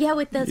 Yeah,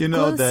 with the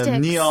glow the sticks.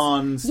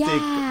 Neon stick.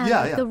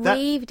 Yeah, the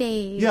rave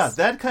days. Yeah,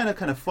 that kind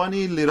of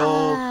funny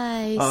little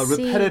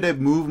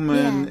repetitive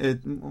movement.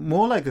 It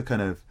more like a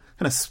kind of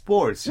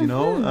sports,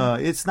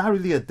 it's not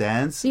really a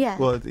dance. Yeah.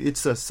 Well,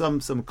 it's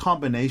some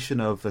combination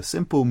of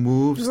simple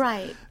moves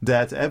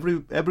that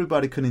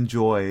everybody can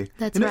enjoy.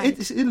 That's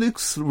right. It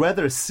looks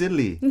rather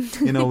silly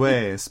in a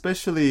way,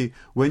 especially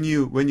when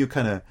you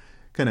kind of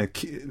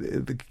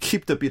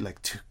keep the beat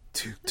like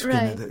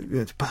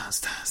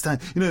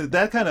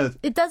that kind of.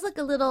 It does look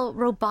a little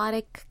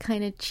robotic,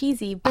 kind of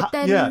cheesy, but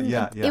then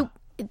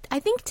I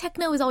think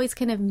techno is always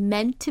kind of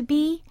meant to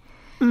be.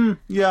 Some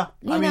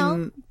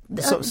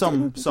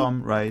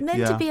right.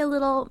 Meant to be a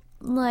little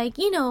like,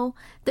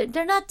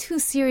 they're not too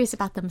serious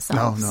about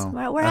themselves.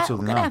 No, we're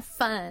going to have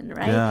fun,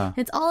 right? Yeah.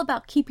 It's all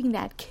about keeping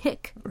that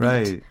kick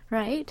beat,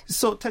 right?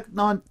 So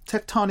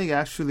tectonic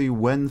actually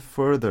went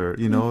further,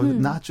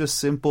 not just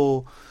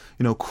simple,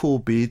 cool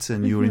beats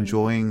and you're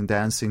enjoying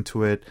dancing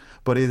to it,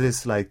 but it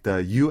is like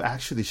you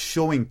actually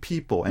showing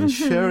people and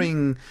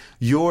sharing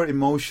your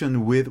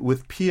emotion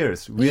with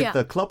peers, with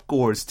the club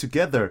goers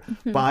together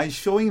by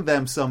showing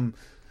them some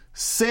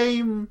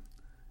same,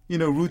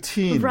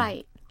 routine.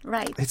 Right.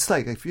 It's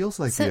like, it feels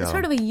like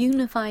sort of a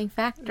unifying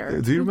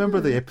factor. Do you remember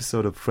the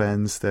episode of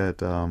Friends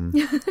that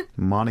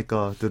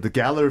Monica, the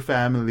Geller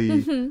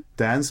family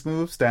dance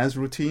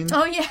routine?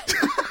 Oh, yeah.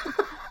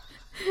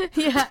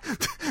 Yeah.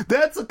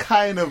 That's a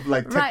kind of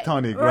like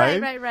tectonic,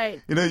 right?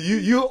 Right.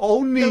 You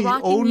only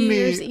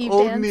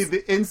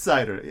the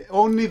insider,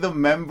 only the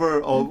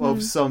member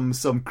of some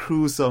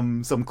crew,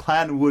 some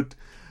clan would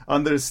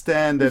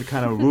understand that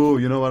kind of rule,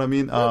 you know what I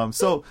mean?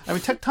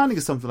 Tectonic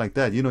is something like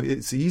that.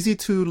 It's easy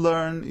to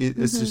learn.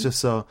 It's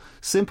just a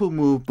simple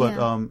move,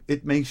 but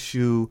it makes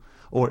you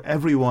or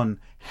everyone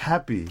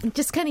happy. It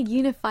just kind of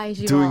unifies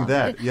you doing all.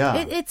 That,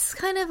 it's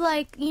kind of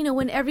like,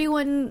 when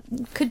everyone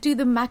could do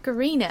the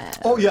Macarena.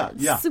 Oh,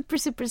 yeah. Super,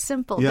 super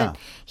simple. Yeah. But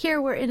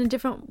here we're in a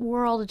different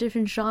world, a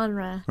different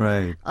genre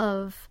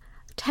of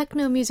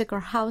techno music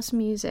or house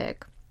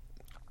music.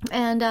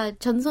 And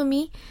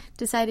전소미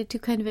decided to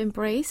kind of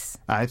embrace.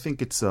 I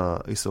think it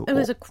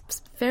was a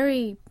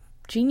very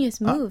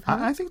genius move.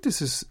 I think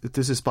this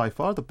is by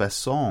far the best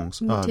songs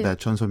that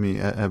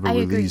전소미 ever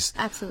released.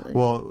 Agree. Absolutely.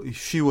 Well,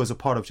 she was a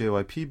part of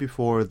JYP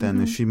before.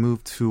 Then she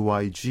moved to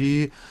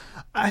YG.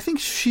 I think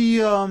she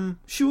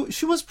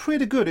was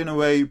pretty good in a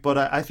way. But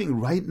I think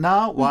right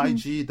now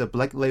YG, the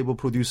black label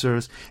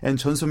producers, and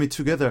전소미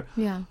together,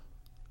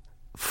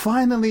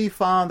 finally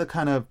found the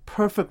kind of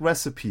perfect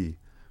recipe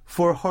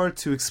for her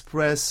to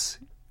express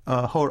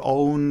her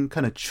own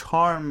kind of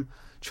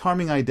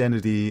charming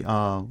identity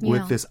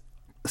with this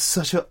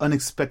such an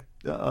unexpected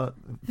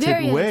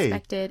very way.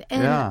 Unexpected.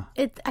 And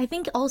I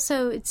think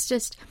also it's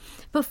just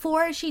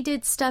before she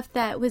did stuff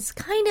that was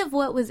kind of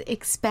what was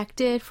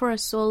expected for a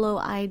solo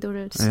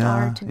idol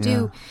star to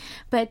do.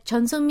 But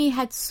전소미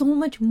had so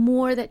much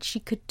more that she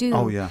could do.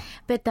 Oh, yeah.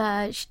 But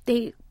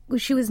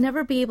she was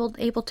never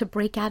able to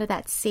break out of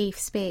that safe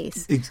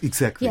space.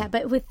 Exactly. Yeah,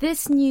 but with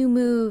this new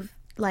move,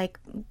 like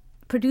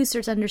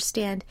producers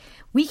understand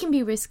we can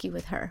be risky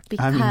with her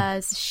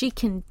because she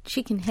can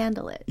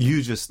handle it.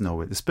 You just know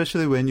it,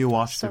 especially when you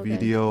watch the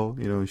video.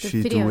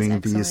 She's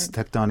doing these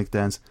tectonic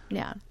dance.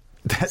 Yeah,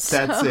 that's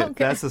it.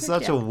 That's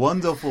such a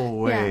wonderful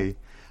way. Yeah.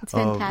 It's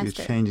fantastic.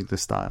 You're changing the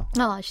style.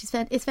 Oh, it's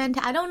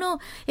fantastic. I don't know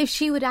if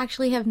she would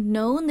actually have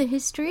known the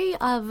history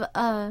of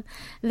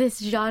this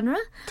genre.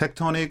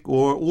 Tectonic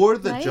or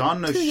the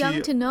genre. Too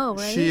young to know,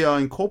 right? She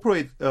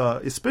incorporated,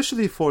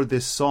 especially for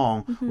this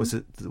song,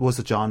 was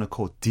a genre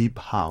called Deep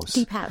House.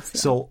 Deep House,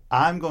 yeah. So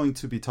I'm going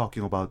to be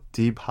talking about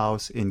Deep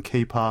House in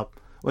K-pop.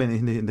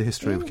 In the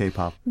history of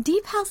K-pop.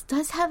 Deep House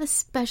does have a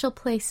special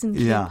place in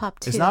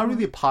K-pop, too. It's not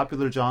really a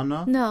popular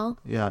genre. No.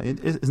 Yeah,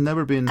 it's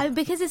never been...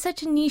 because it's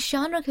such a niche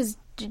genre, because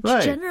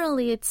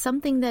generally it's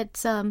something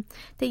that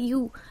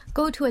you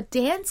go to a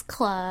dance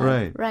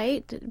club,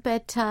 right?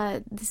 But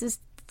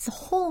it's a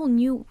whole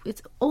new,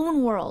 its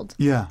own world.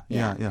 Yeah.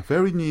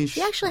 Very niche.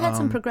 We actually had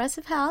some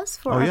progressive house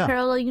for our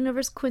parallel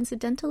universe,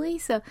 coincidentally,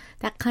 so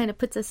that kind of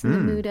puts us in the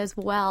mood as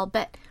well.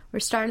 But we're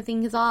starting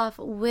things off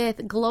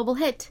with global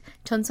hit,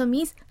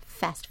 전소미's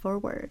Fast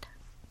Forward.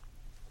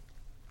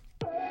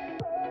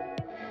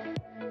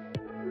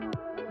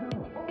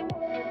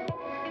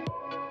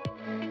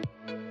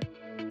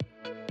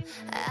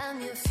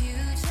 I'm your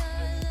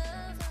future.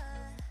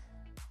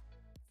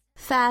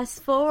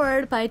 Fast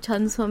Forward by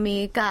Chun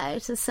So-mi.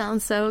 Gosh, this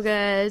sounds so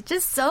good.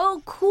 Just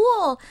so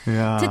cool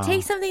to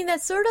take something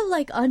that's sort of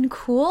like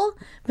uncool,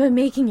 but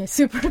making it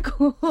super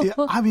cool. Yeah,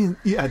 I mean,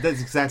 yeah, that's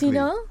exactly. Do you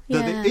know?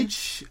 The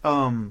each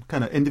kind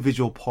of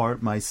individual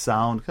part might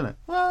sound kind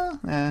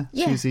of,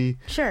 cheesy.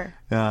 Sure.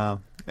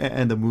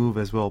 And the move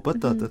as well.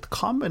 But the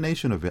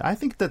combination of it, I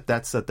think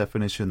that's the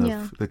definition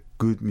of the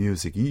good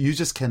music. You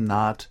just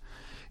cannot,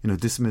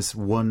 dismiss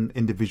one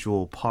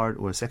individual part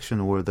or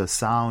section or the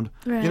sound.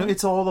 Right.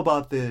 It's all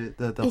about the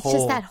it's whole. It's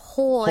just that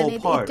whole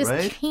and part, it just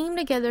right? came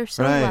together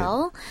so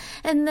well.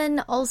 And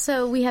then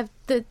also we have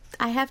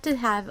I have to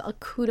have a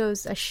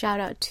shout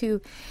out to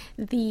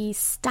the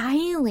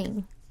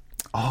styling.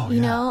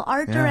 Oh,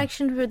 art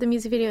direction for the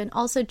music video, and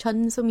also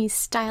Chun So-mi's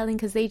styling,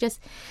 because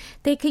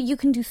you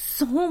can do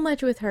so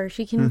much with her.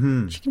 She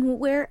can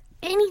wear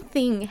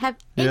anything, have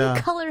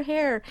any color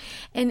hair,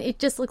 and it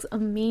just looks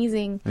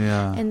amazing.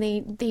 Yeah. And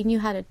they knew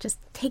how to just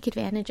take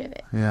advantage of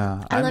it.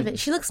 Yeah. I love it.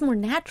 She looks more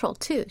natural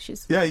too.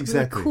 She's exactly.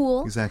 really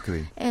cool.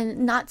 Exactly.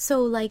 And not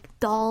so like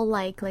doll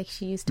like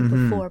she used to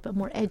before, but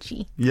more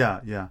edgy.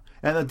 Yeah, yeah.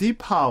 And the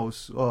deep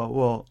house,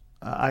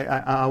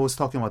 I was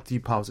talking about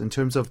deep house in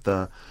terms of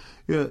the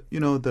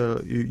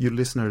your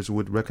listeners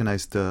would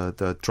recognize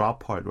the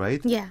drop part,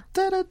 right? Yeah.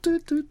 That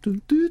kind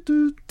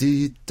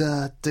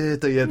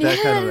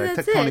of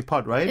tectonic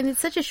part, right? And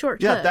it's such a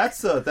short hook. Yeah,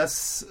 that's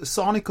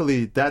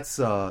sonically that's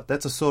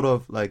a sort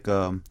of like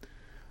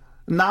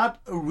not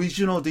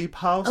original deep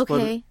house,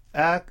 but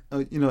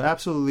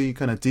absolutely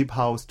kind of deep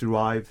house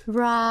derived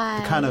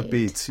kind of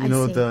beats.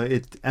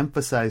 It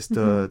emphasized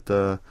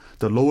the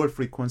lower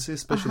frequency,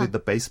 especially the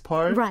bass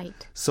part,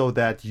 right? So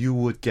that you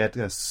would get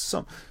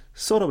some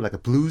sort of like a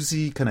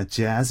bluesy, kind of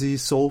jazzy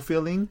soul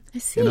feeling. I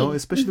see.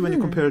 Especially when you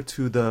compare it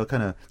to the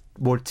kind of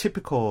more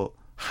typical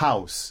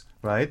house,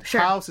 right? Sure.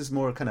 House is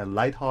more kind of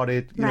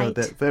lighthearted,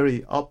 that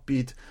very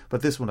upbeat.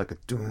 But this one like a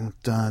dun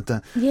dun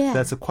dun. Yeah.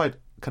 That's a quite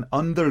kind of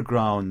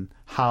underground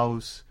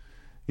house,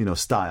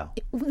 style.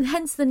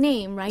 Hence the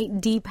name, right?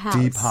 Deep house.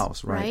 Deep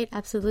house, right? Right,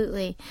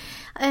 absolutely.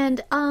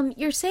 And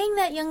you're saying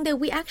that, Youngdae,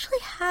 we actually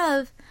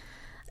have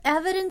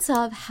evidence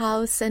of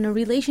house and a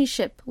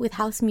relationship with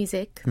house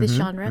music, this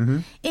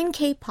genre, in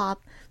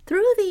K-pop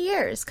through the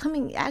years,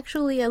 coming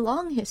actually a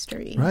long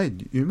history. Right.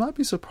 You might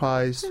be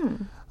surprised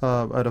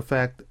at the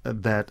fact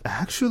that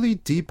actually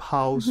deep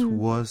house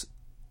was,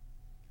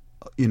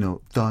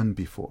 done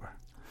before.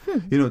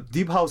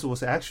 Deep house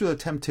was actually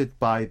attempted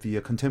by the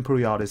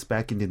contemporary artists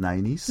back in the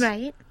 90s.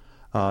 Right.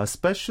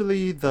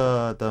 Especially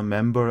the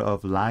member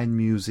of Line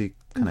Music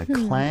kind of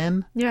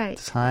clan at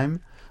the time.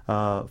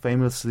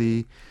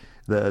 Famously,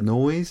 the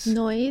Noise.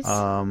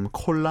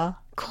 Cola.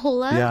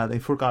 Yeah, they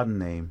forgotten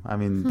name. I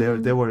mean,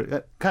 they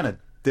were kind of,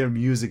 their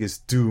music is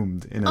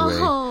doomed in a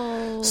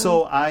way.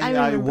 So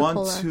I want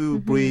Cola. to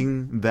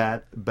bring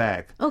that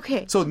back.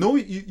 Okay. So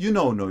you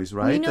know Noise,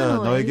 right? We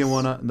know Noise.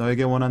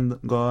 너에게 원한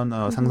건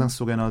상상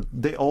속에 너.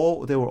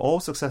 They were all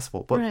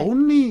successful, but right.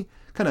 only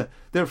kind of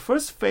their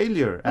first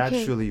failure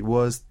actually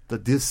was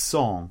this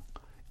song.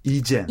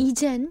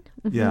 이젠.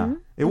 Yeah.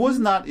 It was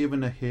not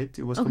even a hit.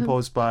 It was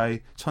composed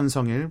by Chun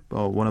Sung-il,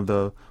 one of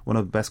the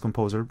best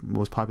composer,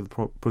 most popular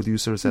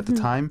producers at the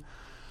time.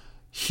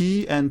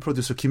 He and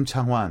producer Kim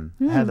Chang-wan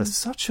had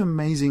such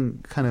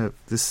amazing kind of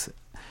this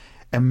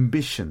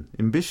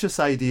ambitious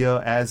idea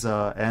as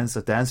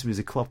a dance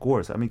music club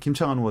course. I mean, Kim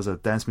Chang-wan was a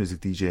dance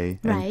music DJ.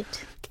 Right.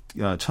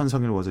 And, Chun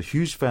Sung-il was a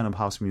huge fan of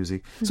house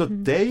music. So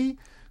they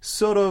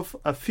sort of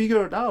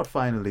figured out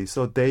finally.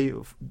 So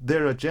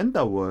their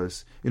agenda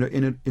was,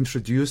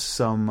 introduce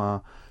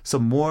some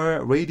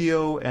more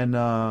radio and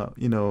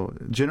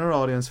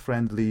general audience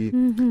friendly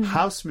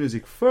house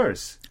music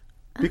first,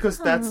 because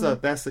that's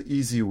the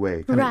easy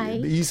way,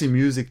 right? The easy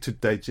music to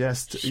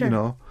digest,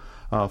 sure.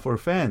 For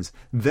fans.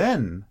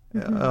 Then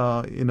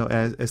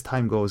as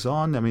time goes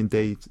on, I mean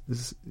they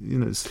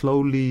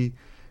slowly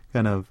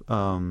kind of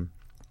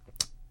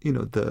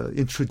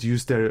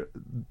introduce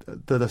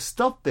the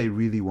stuff they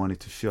really wanted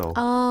to show.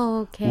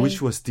 Oh, okay.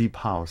 Which was deep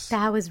house.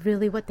 That was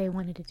really what they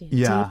wanted to do.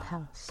 Yeah, deep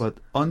house. But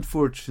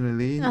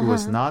unfortunately, it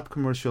was not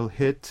commercial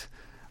hit.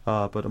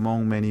 But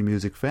among many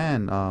music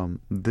fans,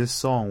 this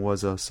song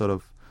was a sort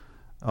of,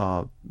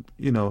 kind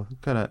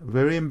of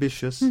very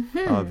ambitious,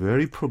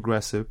 very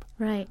progressive.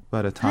 Right.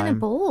 By the time. Kind of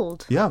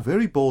bold. Yeah,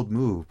 very bold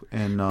move.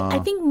 And I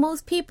think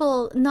most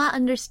people not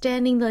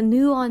understanding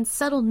the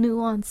subtle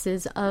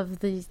nuances of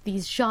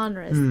these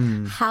genres,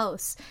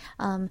 house,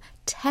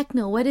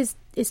 techno. What is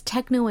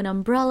techno an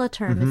umbrella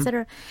term,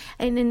 etc.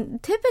 And then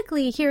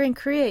typically here in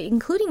Korea,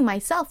 including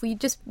myself, we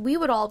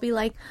would all be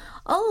like,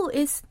 oh,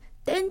 it's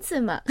dance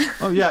음악.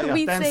 Oh yeah,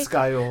 dance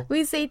style.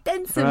 We say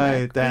dance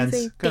right, 음악. dance, we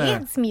say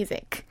dance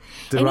music.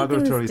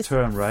 Derogatory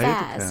term, right?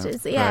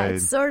 Fast.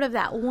 It's sort of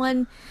that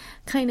one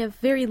kind of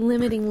very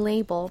limiting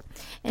label.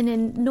 And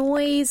then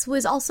Noise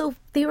was also,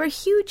 they had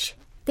huge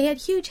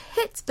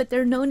hits, but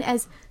they're known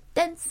as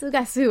dance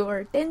gasu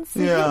or dance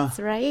hits,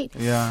 right?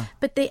 Yeah.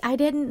 But I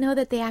didn't know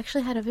that they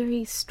actually had a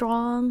very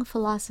strong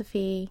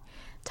philosophy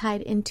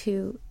tied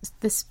into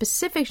the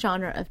specific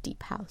genre of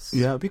deep house.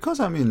 Yeah, because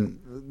I mean,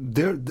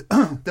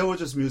 they were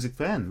just music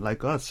fan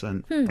like us,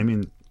 and I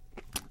mean,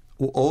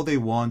 all they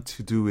want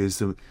to do is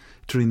to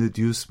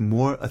introduce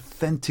more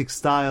authentic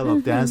style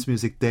of dance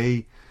music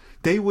they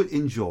would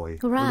enjoy,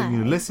 right?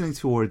 Listening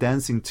to or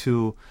dancing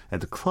to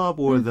at the club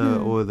or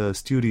the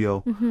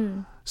studio.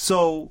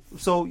 So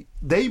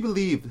they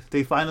believe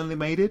they finally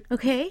made it.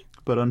 Okay,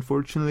 but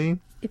unfortunately,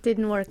 it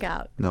didn't work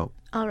out. No.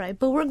 All right,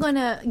 but we're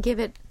gonna give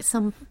it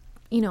some,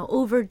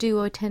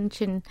 overdue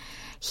attention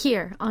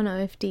here on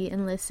OFD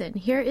and listen.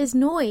 Here is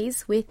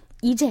Noise with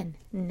이젠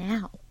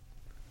now.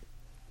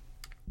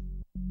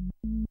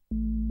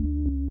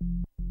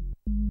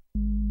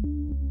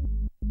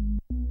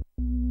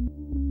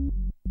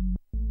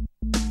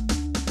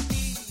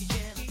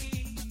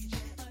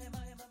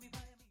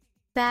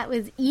 That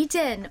was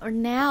Eden or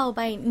Now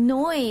by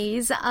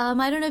Noise.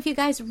 I don't know if you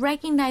guys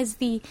recognize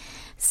the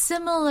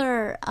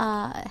similar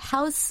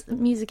house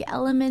music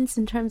elements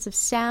in terms of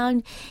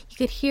sound. You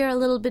could hear a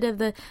little bit of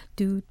the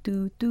do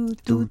do do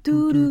do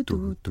do do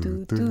do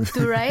do do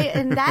do, right?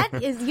 And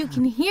that is, you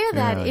can hear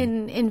that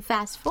in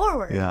Fast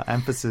Forward. Yeah,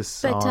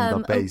 emphasis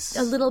on the bass.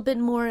 A little bit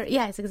more,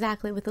 yes,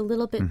 exactly, with a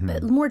little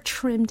bit more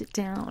trimmed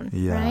down,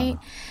 right?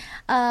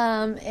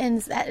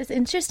 And that is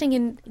interesting.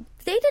 And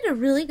they did a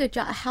really good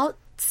job. How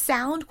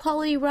sound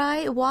quality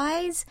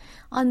wise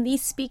on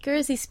these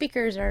speakers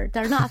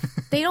they're not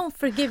they don't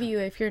forgive you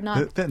if you're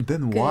not then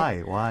good.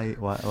 why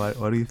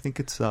do you think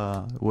it's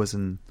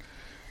wasn't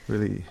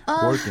really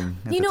working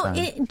at the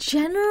time?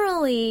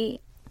 Generally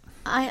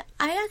I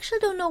actually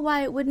don't know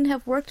why it wouldn't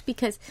have worked,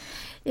 because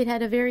it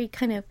had a very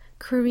kind of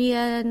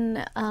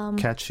Korean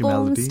catchy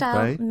melody,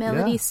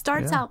 right?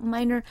 Starts out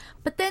minor,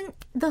 but then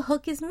the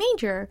hook is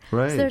major,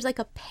 right. So there's like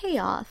a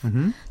payoff.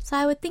 So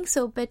I would think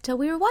so, but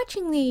we were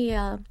watching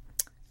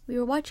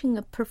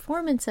a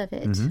performance of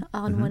it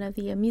on one of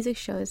the music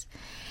shows,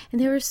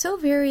 and they were so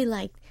very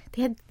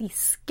they had these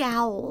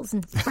scowls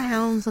and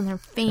frowns on their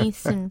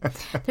face, and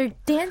they're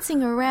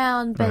dancing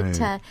around,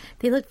 but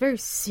they look very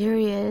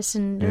serious,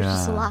 and there's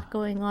just a lot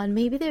going on.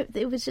 Maybe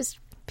it was just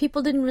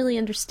people didn't really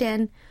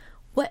understand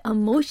what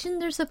emotion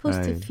they're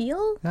supposed to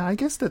feel. Yeah, I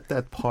guess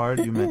that part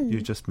you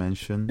just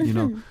mentioned,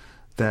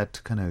 that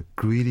kind of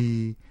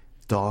gritty,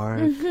 dark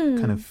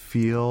kind of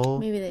feel.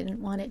 Maybe they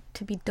didn't want it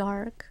to be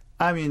dark.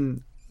 I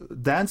mean,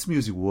 dance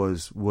music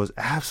was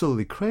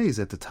absolutely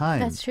crazy at the time.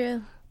 That's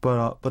true.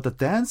 But the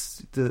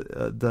dance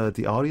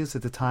the audience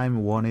at the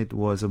time wanted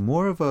was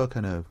more of a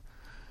kind of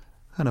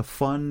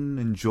fun,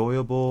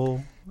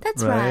 enjoyable.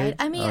 That's right.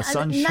 I mean,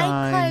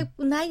 sunshine.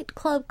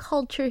 Nightclub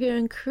culture here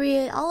in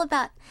Korea, all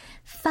about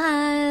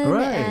fun,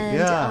 right?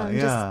 And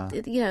just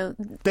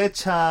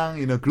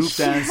daechang, group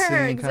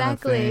dancing, exactly.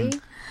 kind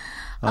of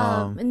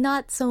thing.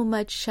 Not so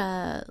much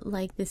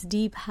like this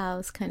deep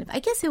house kind of. I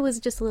guess it was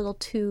just a little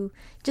too,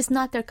 just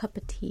not their cup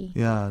of tea.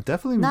 Yeah,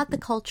 definitely. Not the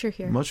culture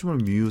here. Much more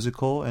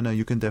musical, and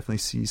you can definitely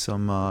see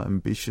some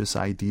ambitious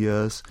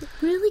ideas.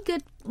 Really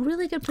good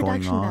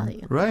production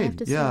value. Right,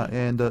 yeah.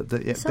 And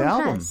the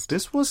album,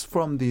 this was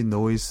from the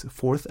Noise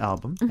 4th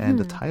album, and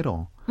the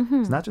title.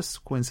 It's not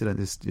just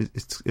coincidence.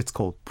 It's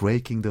called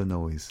Breaking the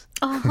Noise.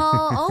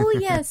 Oh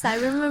yes, I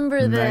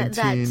remember that.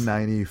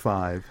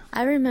 1995.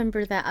 I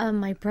remember that.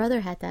 My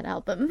brother had that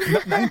album.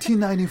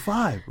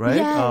 1995, right?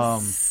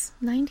 Yes,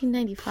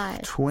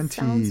 1995.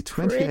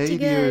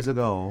 28 years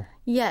ago.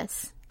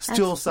 Yes.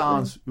 Still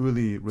sounds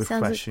really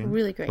refreshing. Sounds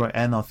really great. Right,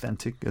 and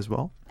authentic as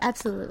well.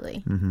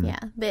 Absolutely. Yeah.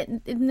 But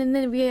and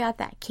then we got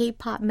that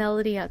K-pop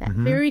melody, that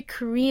very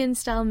Korean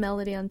style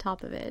melody on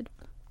top of it.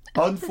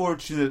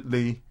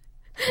 Unfortunately,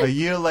 a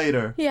year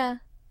later,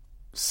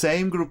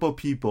 same group of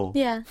people,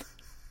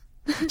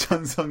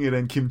 전성일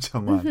and Kim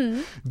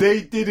Chang-won,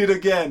 they did it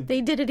again.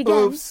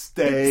 Oops,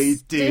 they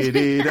did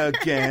it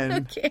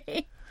again.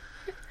 Okay.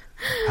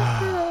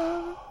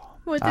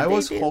 I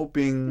was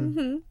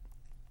hoping,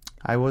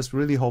 I was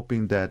really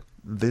hoping that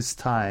this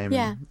time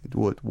it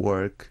would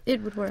work.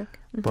 It would work.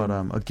 But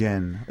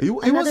again, it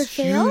was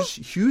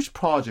huge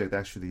project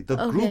actually.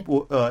 The group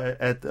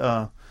at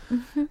the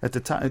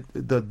time,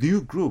 the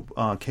new group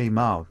came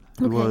out.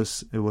 It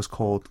was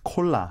called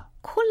Kola.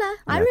 Kola?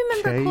 I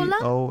remember Kola.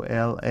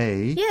 Kola.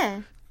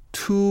 Yeah.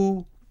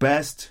 Two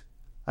best,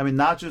 I mean,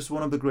 not just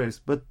one of the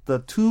greatest, but the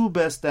two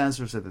best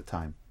dancers at the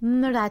time.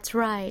 No, that's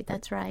right.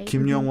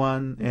 Kim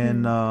Young-wan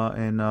and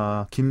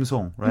Kim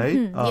Song,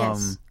 right?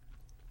 Yes.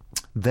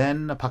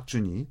 Then Park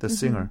Jun-hee, the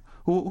singer,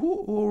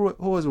 who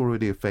was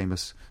already a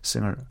famous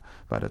singer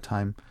by the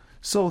time.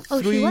 So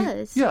she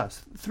was.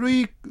 Yes,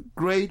 three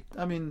great.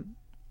 I mean,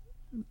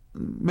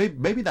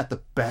 maybe not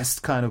the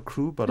best kind of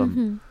crew, but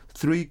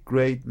three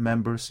great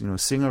members.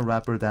 Singer,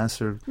 rapper,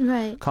 dancer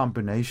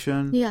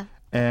combination. Yeah.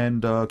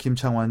 And Kim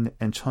Chang-won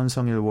and Chun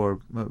Sung-il were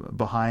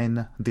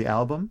behind the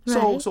album.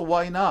 Right. So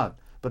why not?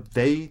 But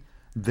they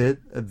did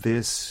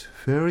this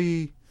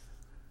very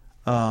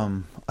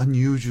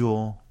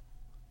unusual,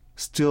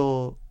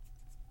 still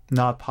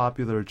not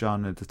popular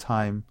genre at the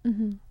time,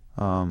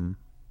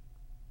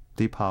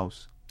 deep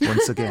house.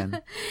 once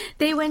again.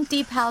 They went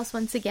deep house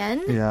once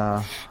again.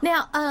 Yeah.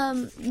 Now,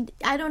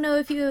 I don't know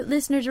if you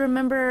listeners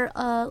remember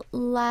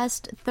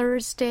last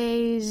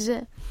Thursday's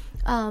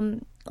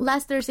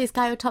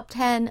Gayo Top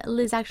 10,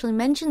 Liz actually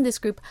mentioned this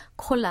group,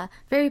 Cola,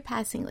 very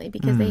passingly,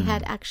 because they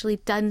had actually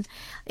done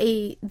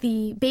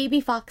the Baby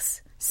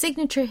Fox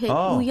signature hit,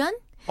 우연.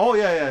 Oh,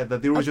 yeah. The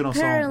original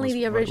song. Apparently,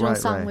 the original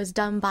song was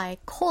done by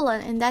Cola,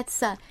 and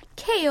that's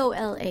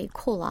Kola,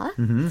 Cola.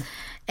 Mm-hmm.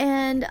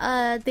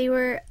 And they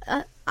were,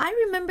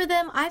 I remember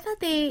them, I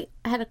thought they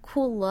had a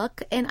cool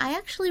look, and I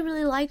actually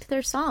really liked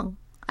their song.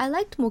 I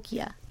liked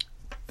Mokia.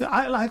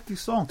 I like the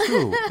song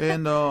too,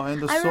 and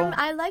the song.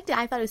 I liked it.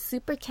 I thought it was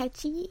super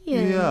catchy.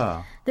 And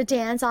the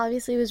dance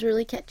obviously was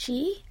really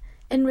catchy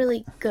and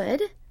really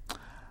good.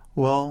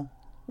 Well.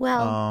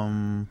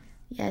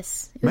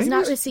 Yes, it was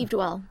not received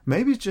well.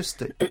 Maybe just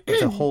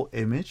the whole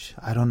image.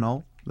 I don't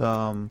know.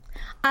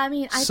 I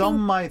mean, some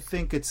might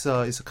think it's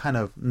kind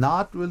of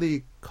not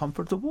really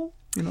comfortable.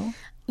 You know.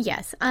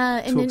 Yes,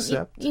 and then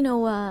accept.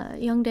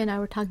 Youngdae and I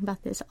were talking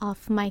about this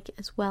off mic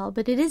as well.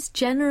 But it is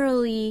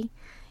generally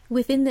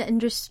within the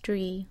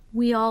industry,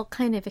 we all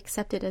kind of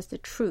accept it as the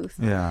truth.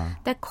 Yeah.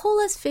 That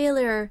Cola's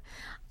failure,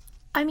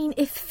 I mean,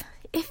 if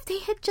they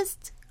had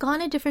just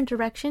gone a different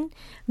direction,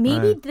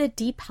 maybe the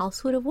deep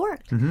house would have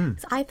worked.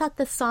 Mm-hmm. I thought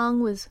the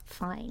song was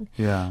fine.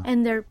 Yeah.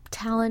 And their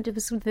talent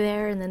was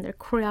there, and then their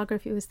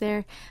choreography was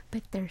there,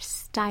 but their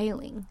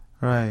styling.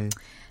 Right.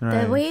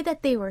 The way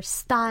that they were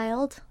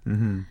styled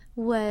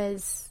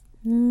was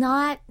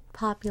not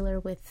popular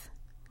with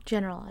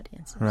general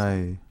audiences.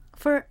 Right.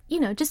 For,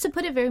 just to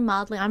put it very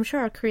mildly, I'm sure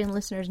our Korean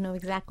listeners know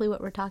exactly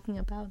what we're talking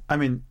about. I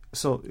mean,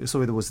 so it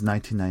was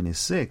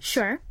 1996.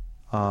 Sure.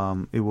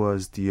 It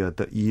was the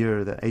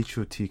year that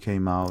H.O.T.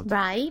 came out.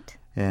 Right.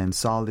 And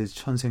Solid's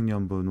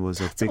천생연분 was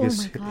the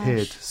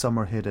biggest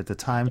summer hit at the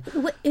time.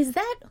 What, is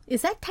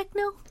that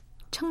techno?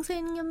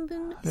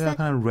 청생연분? Yeah,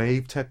 kind of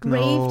rave techno.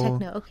 Rave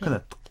techno, okay. Kind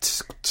of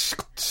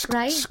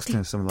right?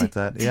 Something like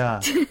that. Yeah.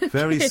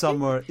 Very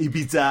summer,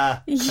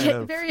 Ibiza.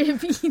 Yeah, very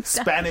Ibiza.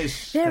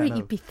 Spanish. Very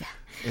Ibiza.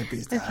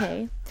 Ibiza.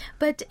 Okay.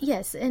 But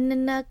yes, and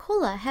then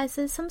Cola has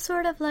some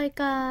sort of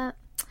like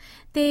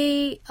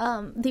they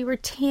were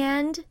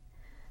tanned.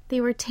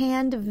 They were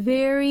tanned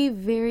very,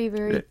 very,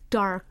 very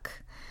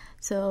dark.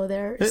 So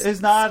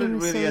it's not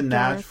really a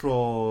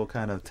natural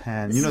kind of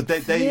tan. They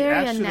very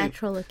actually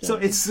unnatural looking. So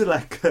it's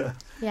like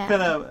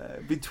kind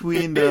of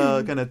between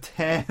the kind of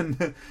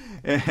tan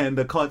and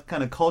the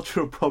kind of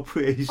cultural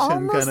appropriation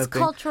almost kind of thing.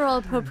 Cultural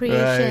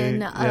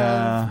appropriation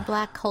of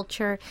black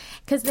culture,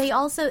 because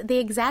they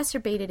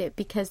exacerbated it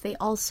because they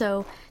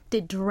also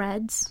did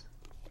dreads.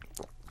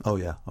 Oh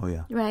yeah.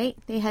 Right,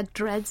 they had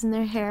dreads in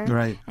their hair.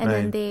 Right, and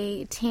then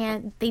they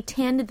tanned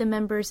the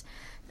members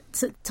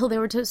till they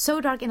were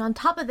so dark, and on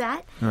top of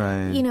that,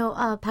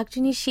 Park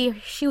Jun-hee,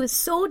 she was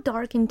so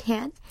dark and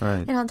tan,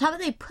 and on top of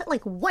that, they put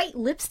like white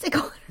lipstick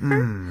on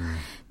her.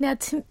 Now,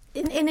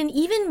 and then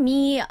even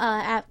me,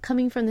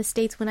 coming from the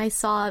States, when I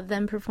saw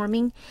them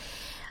performing,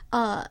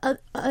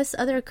 us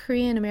other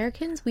Korean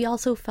Americans, we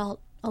also felt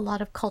a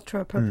lot of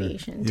cultural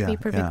appropriation. To be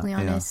perfectly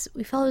honest,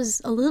 we felt it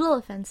was a little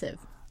offensive.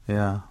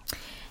 Yeah,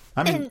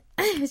 I mean,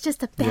 and it was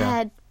just a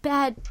bad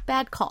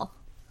call.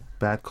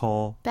 Bad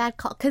call.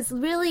 Because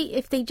really,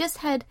 if they just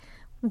had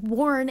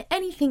worn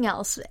anything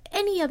else,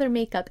 any other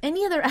makeup,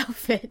 any other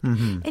outfit,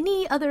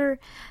 any other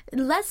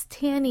less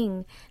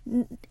tanning,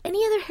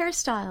 any other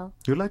hairstyle.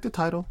 You like the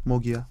title,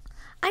 Mogia?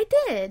 I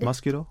did.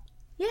 Mosquito?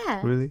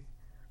 Yeah. Really?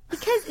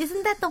 Because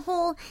isn't that the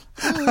whole,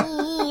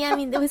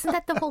 isn't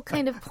that the whole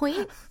kind of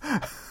point?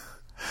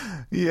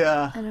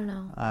 Yeah.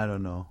 I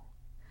don't know.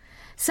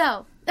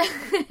 So,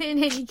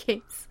 in any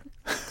case...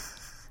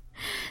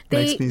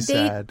 Makes me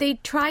sad. They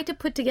tried to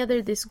put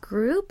together this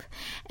group,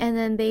 and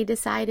then they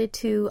decided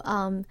to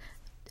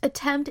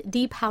attempt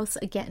deep house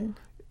again.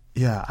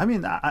 Yeah, I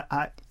mean,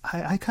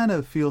 I kind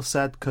of feel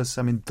sad because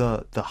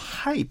the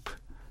hype,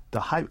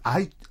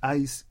 I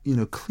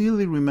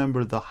clearly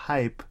remember the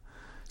hype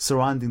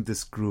surrounding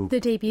this group. The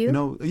debut?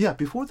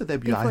 Before the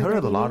debut, I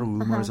heard a lot of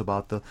rumors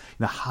about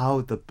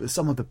how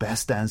some of the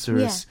best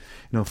dancers,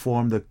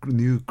 formed a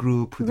new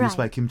group produced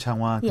by Kim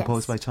Chang-hwan,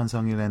 composed by Chun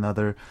Sung-il and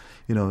other,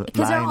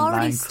 because they're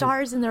already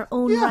stars in their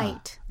own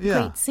right. Yeah.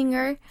 Great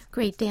singer,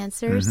 great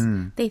dancers.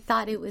 Mm-hmm. They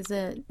thought it was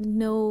a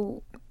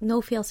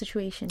no-fail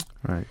situation.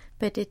 Right.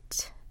 But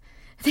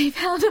they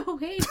found a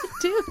way to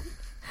do it.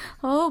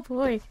 Oh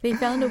boy, they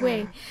found a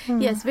way.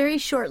 Yes, very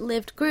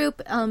short-lived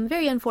group.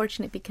 Very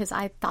unfortunate because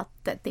I thought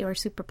that they were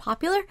super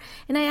popular,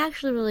 and I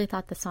actually really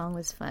thought the song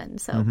was fun.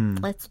 So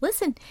let's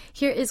listen.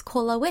 Here is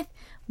Cola with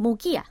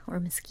Mogia, or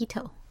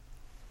Mosquito.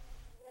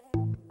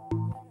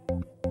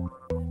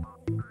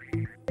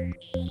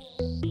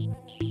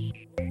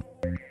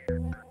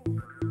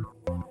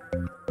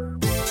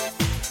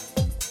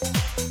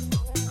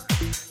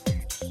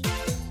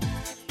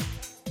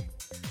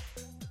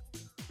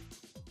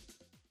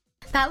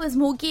 That was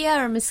Mogia,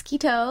 or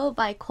Mosquito,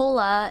 by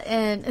Cola,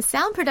 and a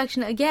sound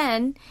production,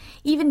 again,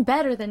 even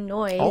better than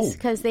Noise,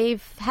 because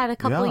they've had a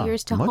couple of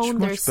years to hone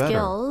their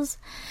skills.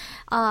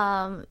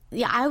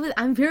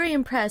 I'm very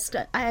impressed.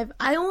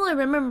 I only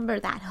remember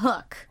that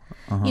hook.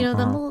 You know,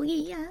 the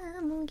Mugia.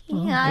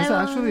 It's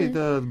actually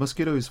the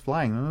mosquito is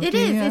flying. It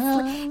is.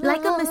 It's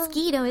like a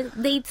mosquito.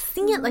 They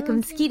sing it like a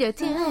mosquito.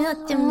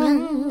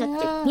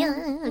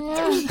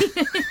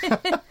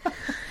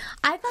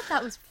 I thought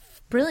that was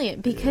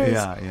brilliant because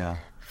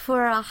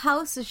for a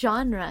house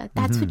genre,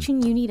 that's what you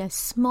need, a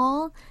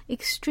small,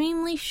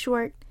 extremely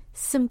short,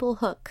 simple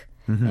hook.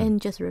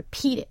 And just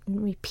repeat it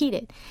and repeat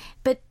it.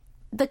 But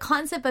the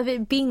concept of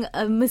it being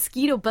a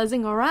mosquito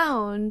buzzing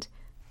around,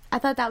 I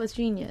thought that was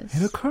genius.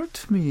 It occurred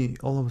to me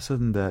all of a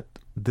sudden that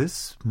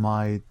this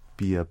might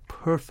be a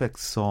perfect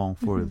song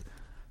for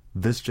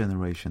this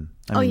generation.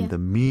 I mean, the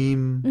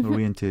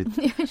meme-oriented,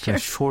 kind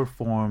of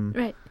short-form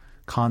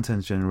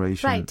content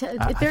generation. Right,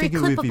 I very think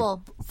clippable. It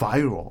would be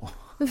viral.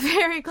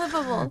 Very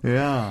clippable.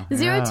 Yeah.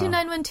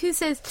 02912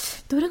 says,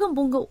 노래가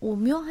뭔가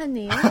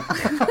오묘하네요.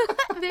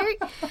 Very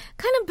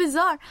kind of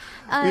bizarre.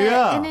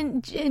 And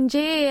then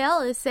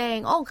JAL is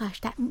saying, oh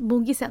gosh, that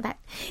monkey sound, that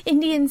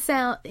Indian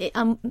sound,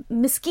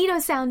 mosquito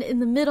sound in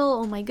the middle.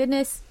 Oh my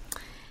goodness.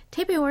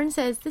 Taipei Warren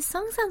says, this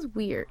song sounds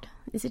weird.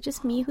 Is it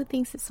just me who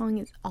thinks this song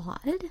is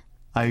odd?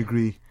 I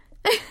agree.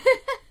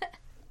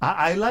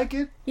 I like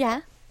it.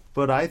 Yeah.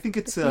 But I think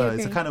it's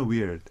kind of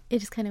weird.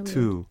 It is kind of weird.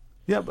 Too.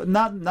 Yeah, but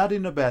not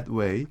in a bad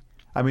way.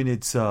 I mean,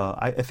 it's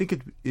I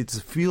think it's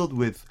filled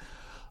with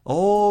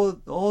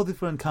all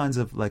different kinds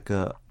of like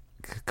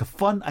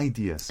fun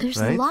ideas. There's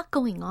right? a lot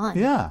going on.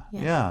 Yeah.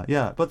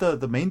 But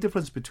the main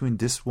difference between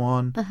this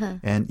one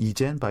and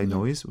Ijen by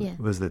Noise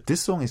was that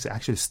this song is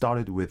actually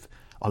started with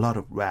a lot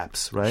of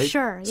raps, right?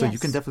 Sure. So you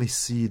can definitely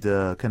see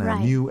the kind of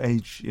new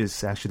age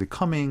is actually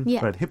coming.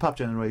 Yeah. Right, hip hop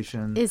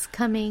generation is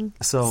coming.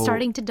 So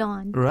starting to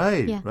dawn.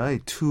 Right. Yeah.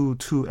 Right. Two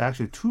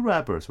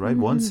rappers, right?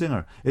 One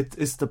singer. It's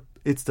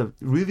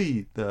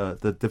really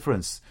the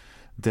difference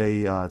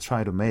they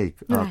try to make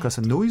because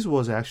Noise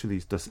was actually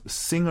the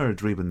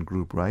singer-driven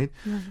group, right?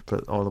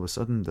 But all of a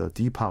sudden, the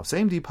deep house,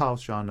 same deep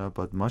house genre,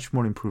 but much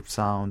more improved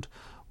sound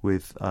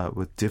with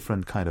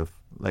different kind of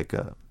like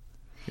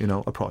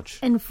approach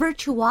and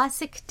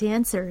virtuosic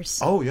dancers.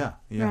 Oh yeah.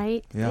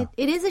 Right. Yeah.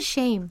 It is a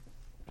shame.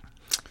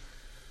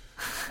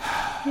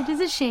 It is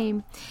a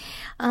shame.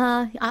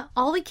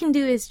 All we can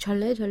do is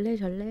절레 절레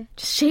절레.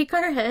 Just shake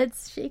our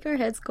heads,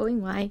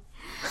 going why.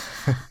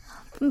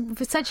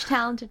 Such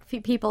talented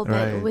people,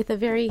 but with a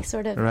very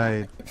sort of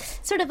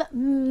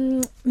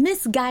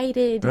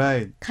misguided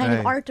kind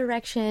of art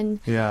direction.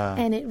 Yeah.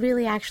 And it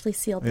really actually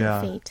sealed their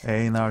fate.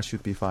 A&R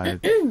should be fired.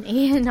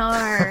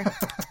 A&R.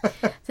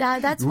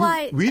 That's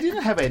why we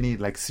didn't have any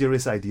like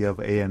serious idea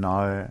of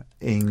A&R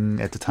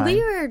at the time.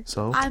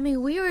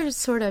 We were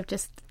sort of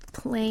just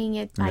playing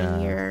it by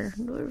ear.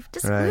 We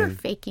were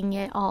faking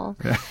it all.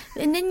 Yeah.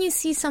 And then you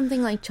see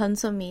something like Chun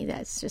So-mi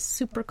that's just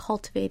super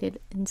cultivated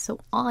and so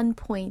on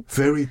point.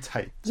 Very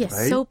tight. Yes,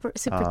 right? super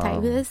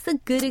tight. That's the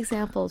good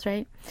examples,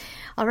 right?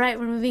 All right,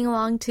 we're moving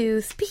along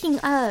to, speaking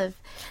of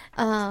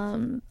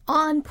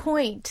on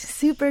point,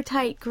 super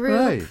tight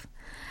group.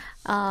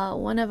 Right.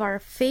 One of our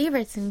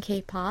favorites in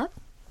K-pop.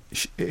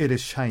 It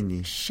is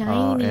Shiny.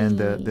 And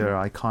their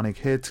iconic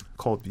hit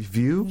called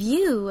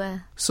View.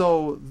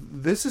 So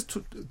this is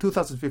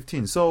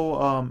 2015.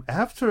 So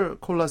after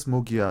Colas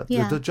Mugia,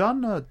 the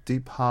genre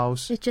Deep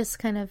House... It just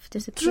kind of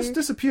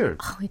disappeared.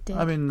 Oh, it did.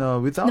 I mean,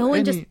 without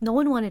no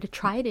one wanted to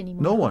try it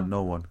anymore.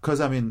 No one.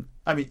 Because, I mean,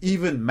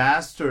 even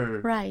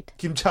Master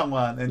Kim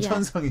Chang-wan and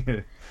Chun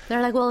Sung-il.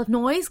 They're like, well, if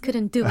Noise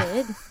couldn't do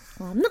it,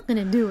 well, I'm not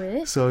going to do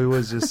it. So it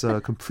was just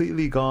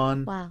completely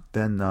gone. Wow.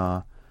 Then...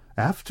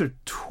 after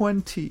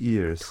 20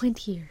 years,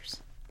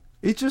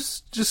 it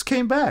just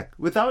came back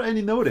without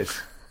any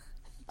notice.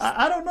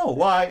 I don't know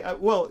why.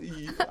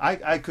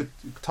 I could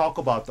talk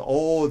about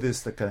all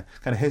this kind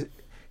of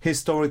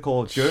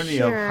historical journey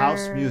of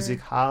house music,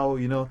 how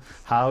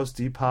house,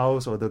 deep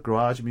house, or the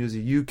garage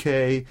music,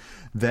 UK,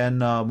 then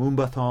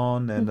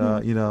Moombathon and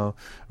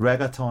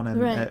reggaeton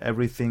and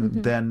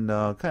everything. Then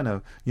kind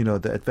of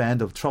the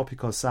advent of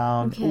tropical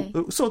sound.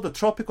 So the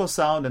tropical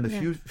sound and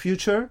the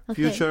future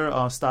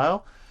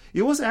style.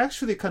 It was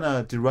actually kind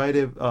of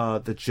derivative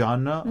the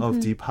genre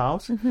of deep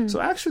house. So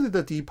actually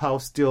the deep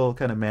house still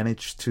kind of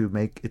managed to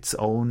make its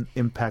own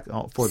impact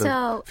for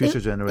the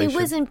future generation. It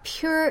wasn't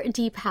pure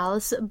deep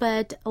house,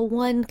 but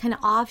one kind of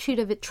offshoot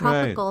of it,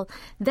 tropical.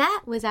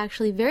 That was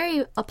actually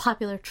a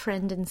popular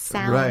trend and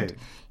sound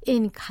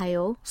in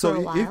Kayo for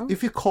a while. So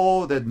if you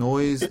call that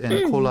Noise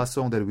and Cola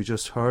song that we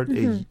just heard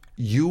a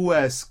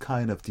U.S.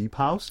 kind of deep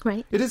house,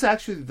 it is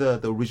actually the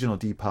original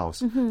deep house.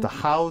 The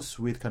house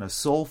with kind of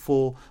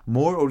soulful,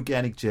 more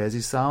organic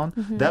jazzy sound.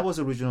 That was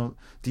original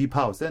deep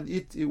house. Then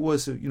it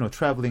was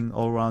traveling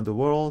all around the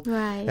world,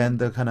 and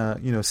the kind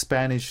of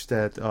Spanish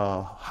that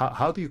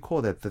how do you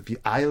call that, the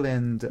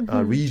island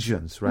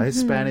regions, right?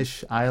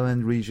 Spanish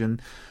island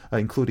region,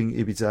 including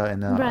Ibiza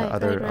and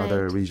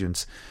other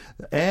regions,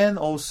 and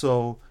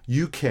also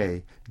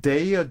UK.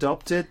 They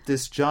adopted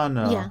this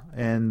genre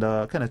and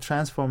kind of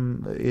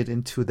transformed it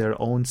into their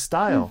own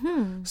style.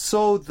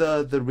 So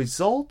the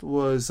result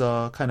was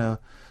kind of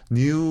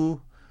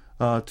new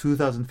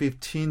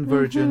 2015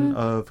 version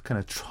of kind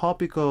of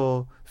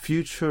tropical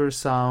future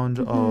sound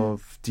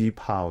of deep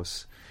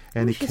house.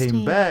 And it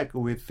came back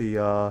with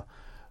the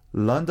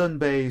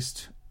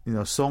London-based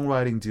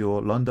songwriting duo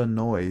London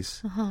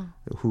Noise,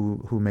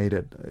 who made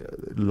it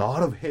a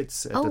lot of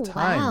hits at the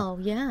time. Oh wow,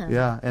 yeah.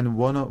 Yeah, and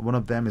one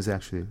of them is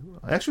actually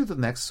the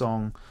next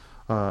song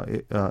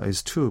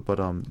is two, but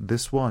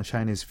this one,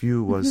 Chinese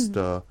View, was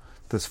the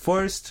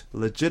first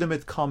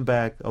legitimate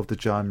comeback of the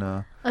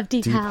genre of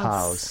deep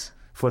house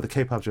for the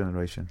K-pop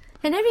generation.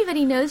 And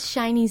everybody knows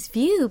Chinese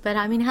View, but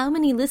I mean, how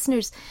many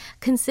listeners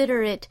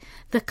consider it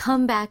the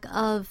comeback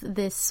of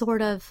this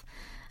sort of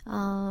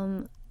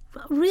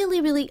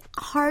really, really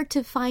hard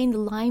to find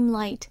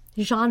limelight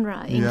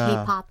genre in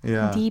K-pop,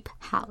 deep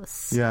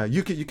house. Yeah,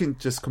 you can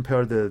just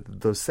compare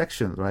those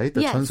sections, right?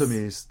 The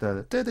전소미 is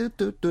the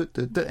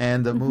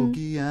and the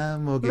모기야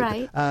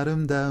right.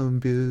 아름다운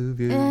뷰.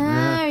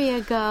 There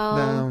you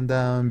go.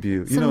 down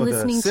뷰. Some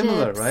the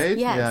similar, tips. right?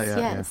 Yes,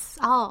 yes.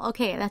 Oh,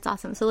 okay, that's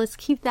awesome. So let's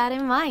keep that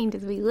in mind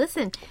as we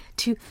listen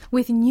to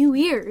with new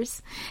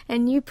ears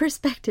and new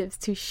perspectives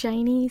to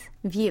Chinese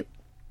View.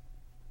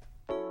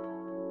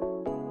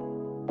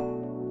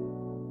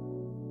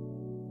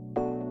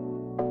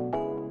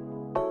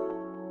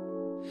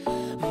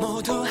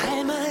 모두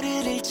할 말을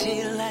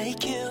잃지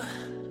like you.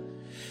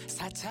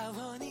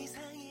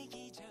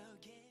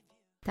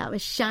 That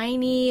was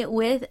Shiny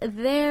with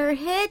their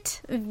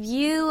hit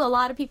View. A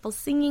lot of people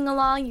singing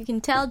along. You can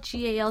tell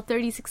GAL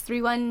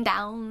 3631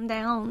 down,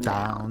 down,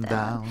 down,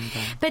 down.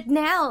 But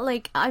now,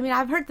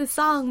 I've heard the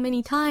song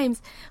many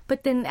times,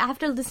 but then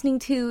after listening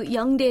to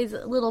Youngdae's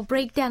little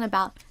breakdown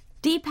about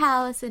deep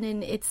house and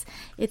in its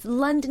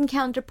London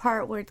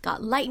counterpart where it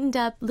got lightened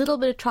up, a little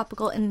bit of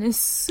tropical, and as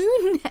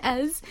soon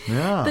as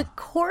the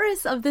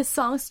chorus of this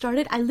song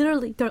started, a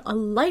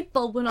light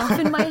bulb went off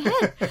in my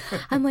head.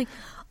 I'm like,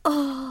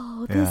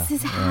 oh, this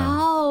is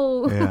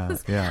how.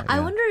 I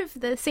wonder if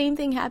the same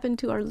thing happened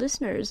to our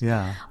listeners,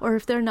 or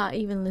if they're not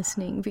even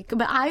listening.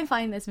 But I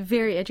find this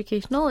very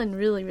educational and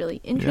really,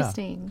 really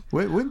interesting.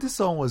 Yeah. When this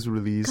song was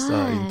released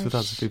in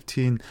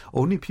 2015,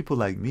 only people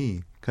like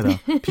me, kind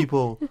of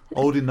people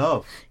old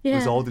enough,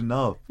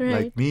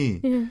 like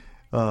me,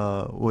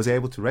 was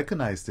able to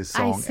recognize this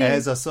song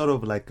as a sort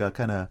of like a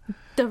kind of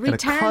the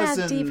return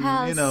cousin, of deep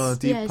house,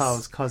 deep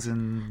house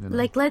cousin.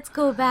 Like, let's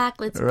go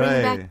back, let's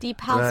bring back deep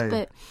house,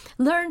 but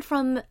learn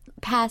from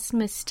past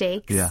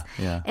mistakes.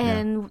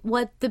 And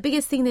what the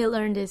biggest thing they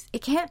learned is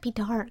it can't be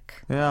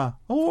dark.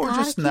 Or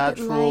just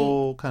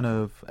natural kind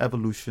of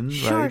evolution,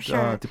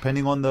 right?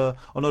 Depending on the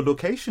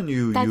location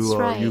you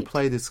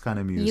play this kind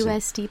of music.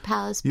 US deep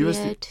house,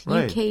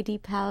 UK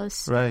deep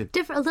house, a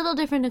little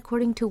different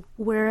according to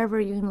wherever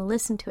you're going to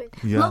listen to it.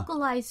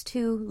 Localized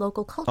to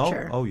local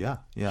culture.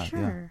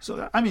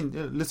 So I mean,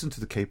 listen to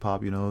the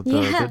K-pop. There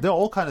are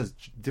all kinds of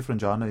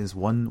different genres.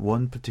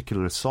 One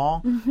particular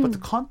song, but the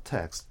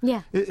context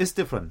is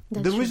different.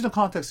 The original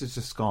context is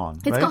just gone.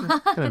 It's gone.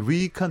 Kind of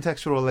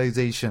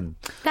recontextualization.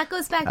 That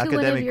goes back to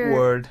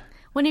academic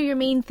one of your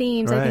main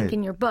themes, I think,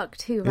 in your book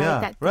too,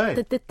 right?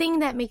 The thing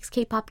that makes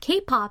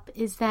K-pop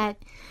is that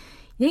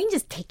you can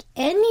just take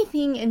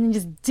anything and then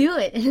just do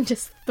it and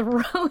just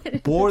throw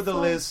it.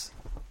 Borderless.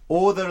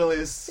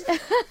 Orderless.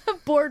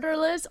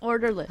 Borderless,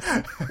 orderless.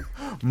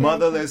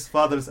 Motherless,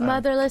 fatherless.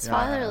 Motherless,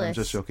 fatherless. I'm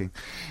just joking.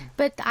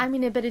 But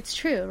but it's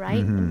true,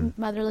 right?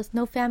 Motherless,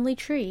 no family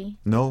tree.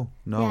 No.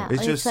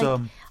 It's just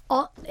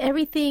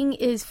everything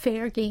is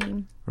fair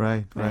game.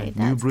 Right. That's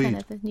new breed. Kind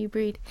of the new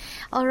breed.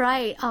 All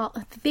right.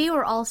 They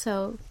were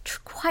also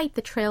quite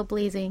the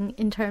trailblazing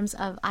in terms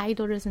of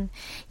idols, and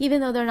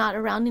even though they're not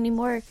around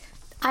anymore,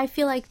 I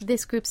feel like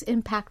this group's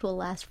impact will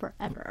last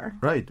forever.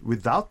 Right.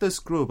 Without this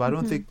group, I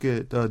don't think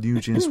New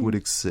Jeans would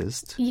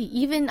exist.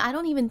 I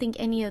don't even think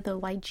any of the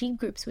YG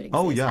groups would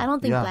exist. I don't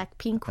think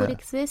Blackpink would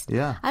exist.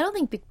 I don't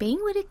think Big Bang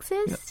would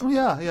exist.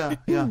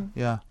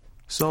 Yeah.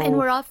 So, and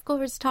we're of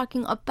course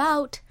talking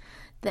about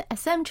the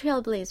SM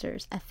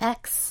Trailblazers,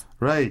 FX.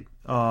 Right.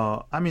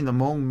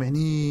 Among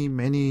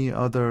many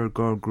other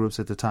girl groups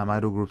at the time,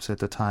 idol groups at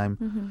the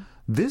time,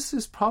 this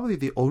is probably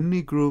the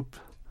only group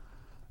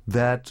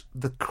that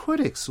the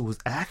critics was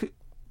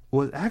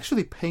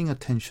actually paying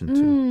attention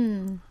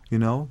to,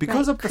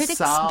 because of the critics'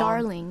 sound,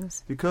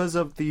 darlings, because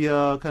of the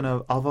kind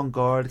of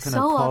avant-garde kind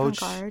of approach,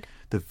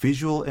 the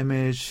visual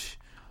image.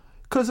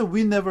 Because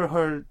we never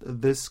heard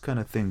this kind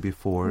of thing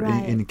before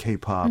in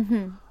K-pop,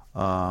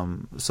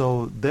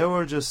 so there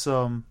were just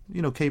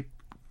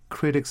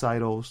critics'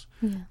 idols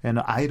and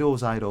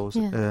idols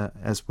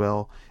as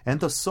well. And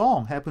the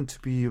song happened to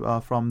be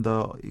from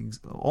the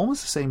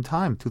almost the same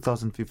time,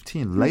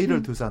 2015,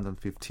 later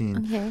 2015.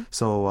 Okay.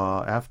 So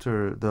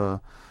after the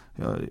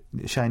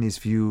Chinese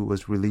View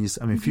was released,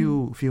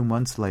 few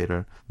months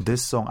later,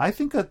 this song, I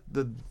think that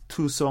the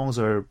two songs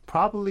are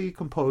probably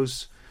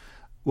composed,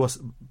 was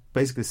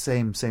basically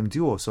same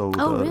duo, so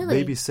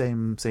maybe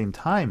same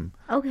time.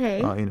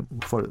 Okay.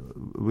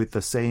 With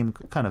the same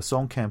kind of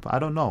song camp, I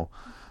don't know.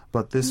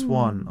 But this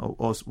one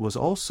was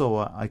also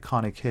an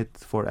iconic hit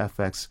for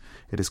FX.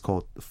 It is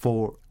called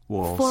For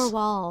walls. Four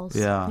walls.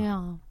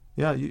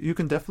 Yeah. You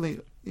can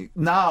definitely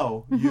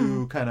now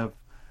you kind of.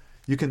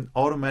 You can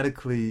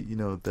automatically,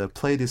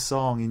 play this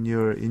song in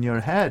your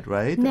head,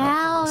 right?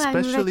 Now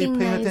especially I'm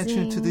paying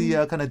attention to the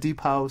recognizing. kind of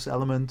deep house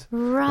element,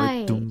 Right.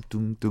 Like dum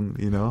dum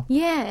dum,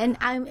 Yeah, and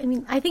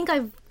I think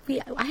I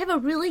have a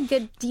really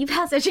good deep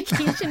house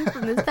education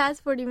from this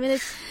past 40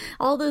 minutes.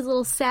 All those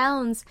little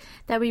sounds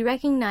that we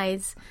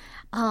recognize.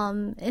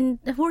 And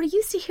we're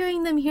used to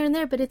hearing them here and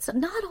there, but it's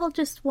not all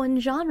just one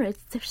genre.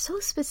 They're so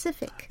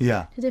specific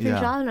to different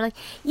genres. Like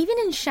even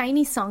in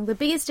Shiny Song, the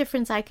biggest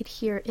difference I could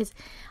hear is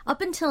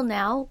up until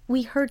now,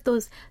 we heard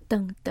those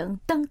dung, dung,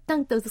 dung,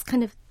 dung, those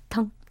kind of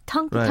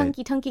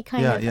tunky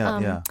kind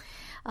of,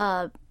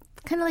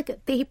 kind of like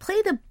they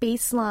play the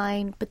bass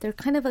line, but they're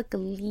kind of like a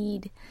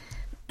lead.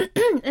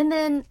 And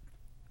then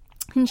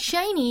in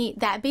Shiny,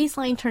 that bass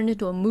line turned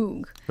into a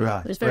moog. Right.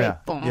 It was very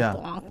bonk,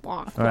 bonk,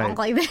 bonk, bonk,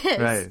 like this.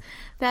 Right.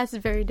 That's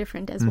very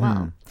different as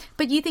well.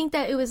 But you think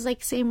that it was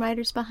like same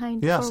writers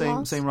behind Four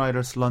Walls? Same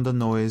writers, London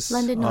Noise.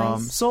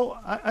 So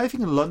I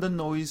think London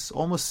Noise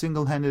almost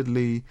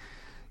single-handedly,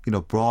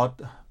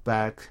 brought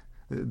back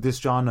this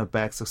genre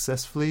back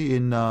successfully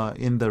in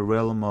the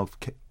realm of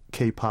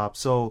K-pop.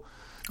 So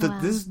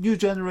this new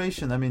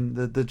generation, I mean,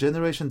 the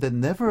generation that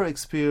never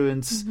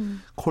experienced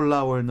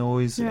Kolla or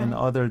noise and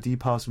other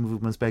deep house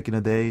movements back in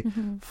the day,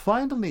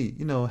 finally,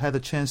 had a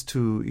chance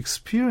to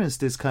experience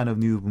this kind of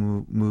new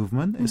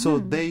movement. So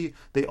they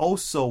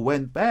also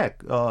went back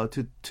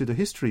to the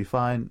history,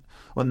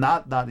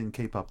 not in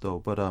K-pop though,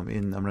 but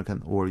in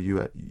American or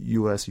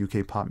US,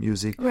 UK pop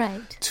music,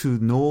 to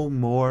know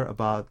more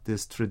about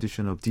this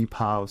tradition of deep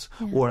house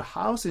or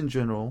house in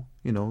general,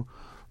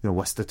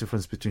 what's the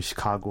difference between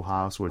Chicago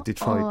house or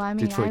Detroit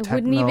Detroit techno?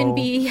 I wouldn't even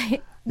be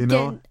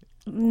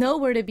know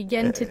where to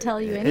begin to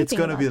tell you anything. It's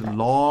going to be a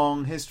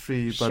long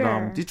history, but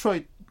Sure.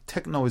 Detroit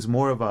techno is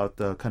more about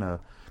the kind of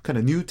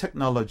new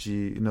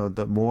technology,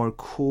 the more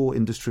cool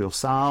industrial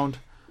sound.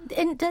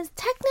 And does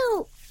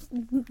techno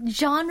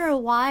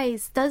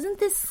genre-wise, doesn't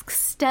this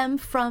stem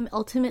from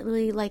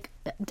ultimately like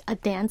a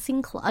dance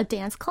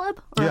club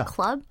or a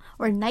club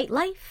or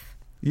nightlife?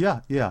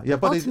 Yeah.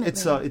 But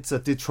it's a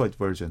Detroit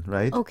version,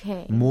 right?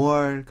 Okay.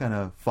 More kind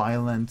of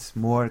violent,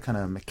 more kind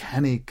of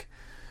mechanic,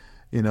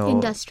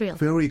 industrial,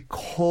 very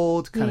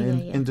cold kind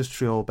of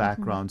industrial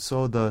background.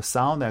 So the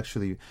sound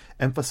actually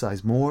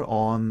emphasized more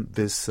on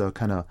this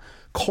kind of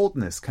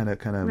coldness, kind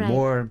of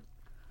more,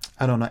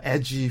 I don't know,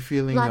 edgy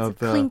feeling. Lots of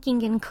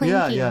clinking and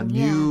clinking.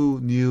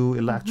 New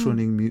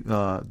electronic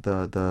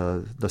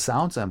the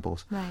sound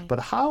samples. Right. But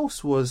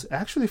house was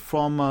actually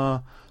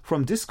from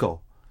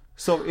disco.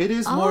 So it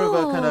is more of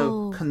a kind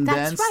of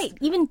condensed. That's right.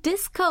 Even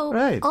disco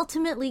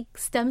ultimately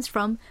stems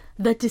from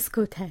the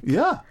discotheque.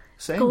 Yeah,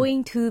 same.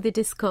 Going to the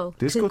disco.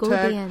 To go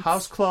dance.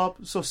 House club.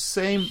 So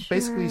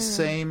basically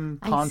same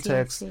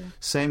context, I see.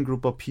 same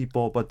group of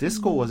people. But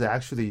disco was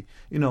actually,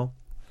 it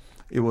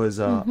was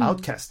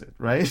outcasted,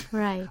 right?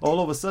 Right.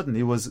 All of a sudden,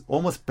 it was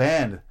almost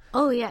banned.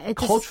 Oh, yeah.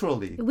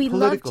 Culturally, we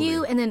loved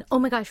you, and then, oh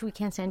my gosh, we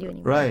can't stand you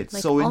anymore. Right.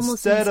 Like, so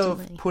instead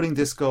instantly. of putting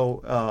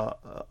disco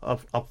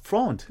up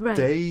front,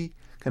 they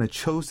kind of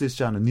chose this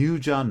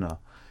new genre,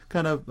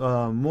 kind of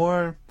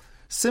more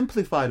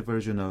simplified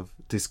version of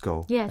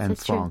disco and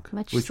funk,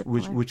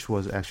 which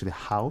was actually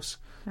house.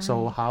 Right.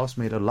 So house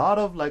made a lot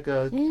of like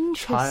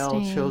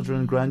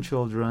children,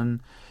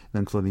 grandchildren,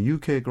 including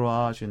UK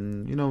garage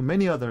and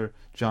many other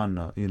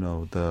genre.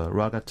 The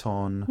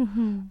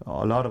reggaeton,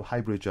 a lot of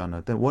hybrid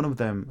genre. Then one of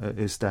them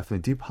is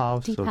definitely deep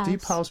house.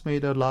 Deep house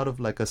made a lot of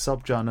like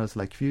subgenres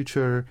like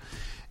future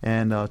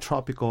and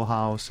tropical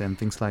house and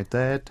things like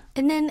that.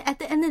 And then at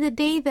the end of the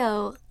day,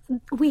 though,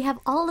 we have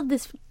all of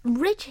this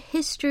rich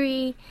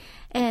history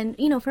and,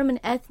 from an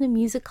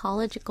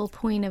ethnomusicological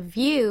point of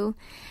view.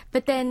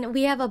 But then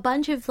we have a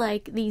bunch of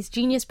like these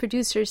genius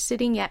producers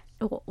sitting at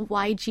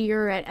YG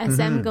or at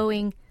SM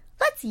going,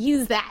 let's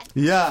use that.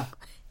 Yeah.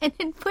 And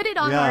then put it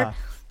on our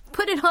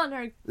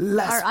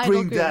Let's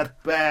bring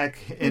that back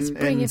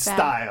in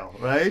style,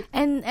 right?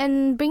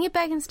 And bring it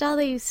back in style.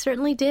 They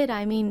certainly did.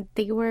 I mean,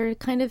 they were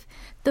kind of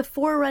the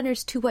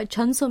forerunners to what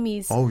Chun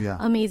So-mi's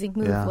amazing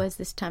move was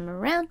this time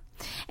around.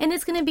 And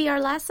it's going to be our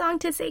last song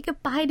to say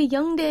goodbye to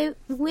Youngdae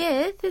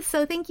with.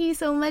 So thank you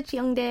so much,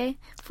 Youngdae,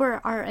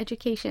 for our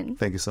education.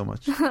 Thank you so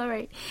much. All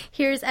right.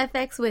 Here's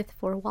FX with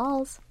Four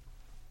Walls.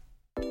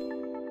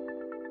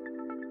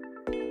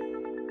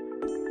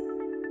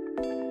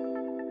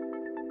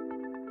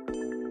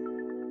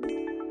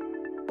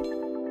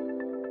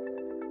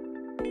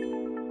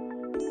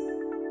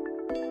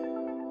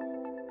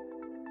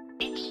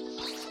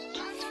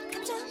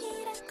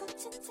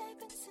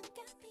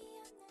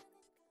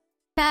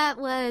 That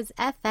was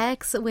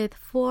FX with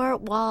Four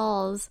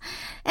Walls.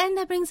 And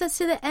that brings us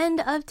to the end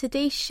of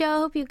today's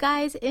show. Hope you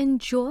guys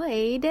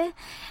enjoyed.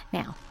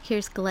 Now,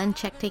 here's Glenn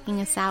Check taking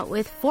us out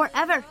with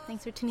Forever.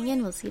 Thanks for tuning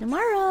in. We'll see you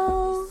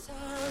tomorrow.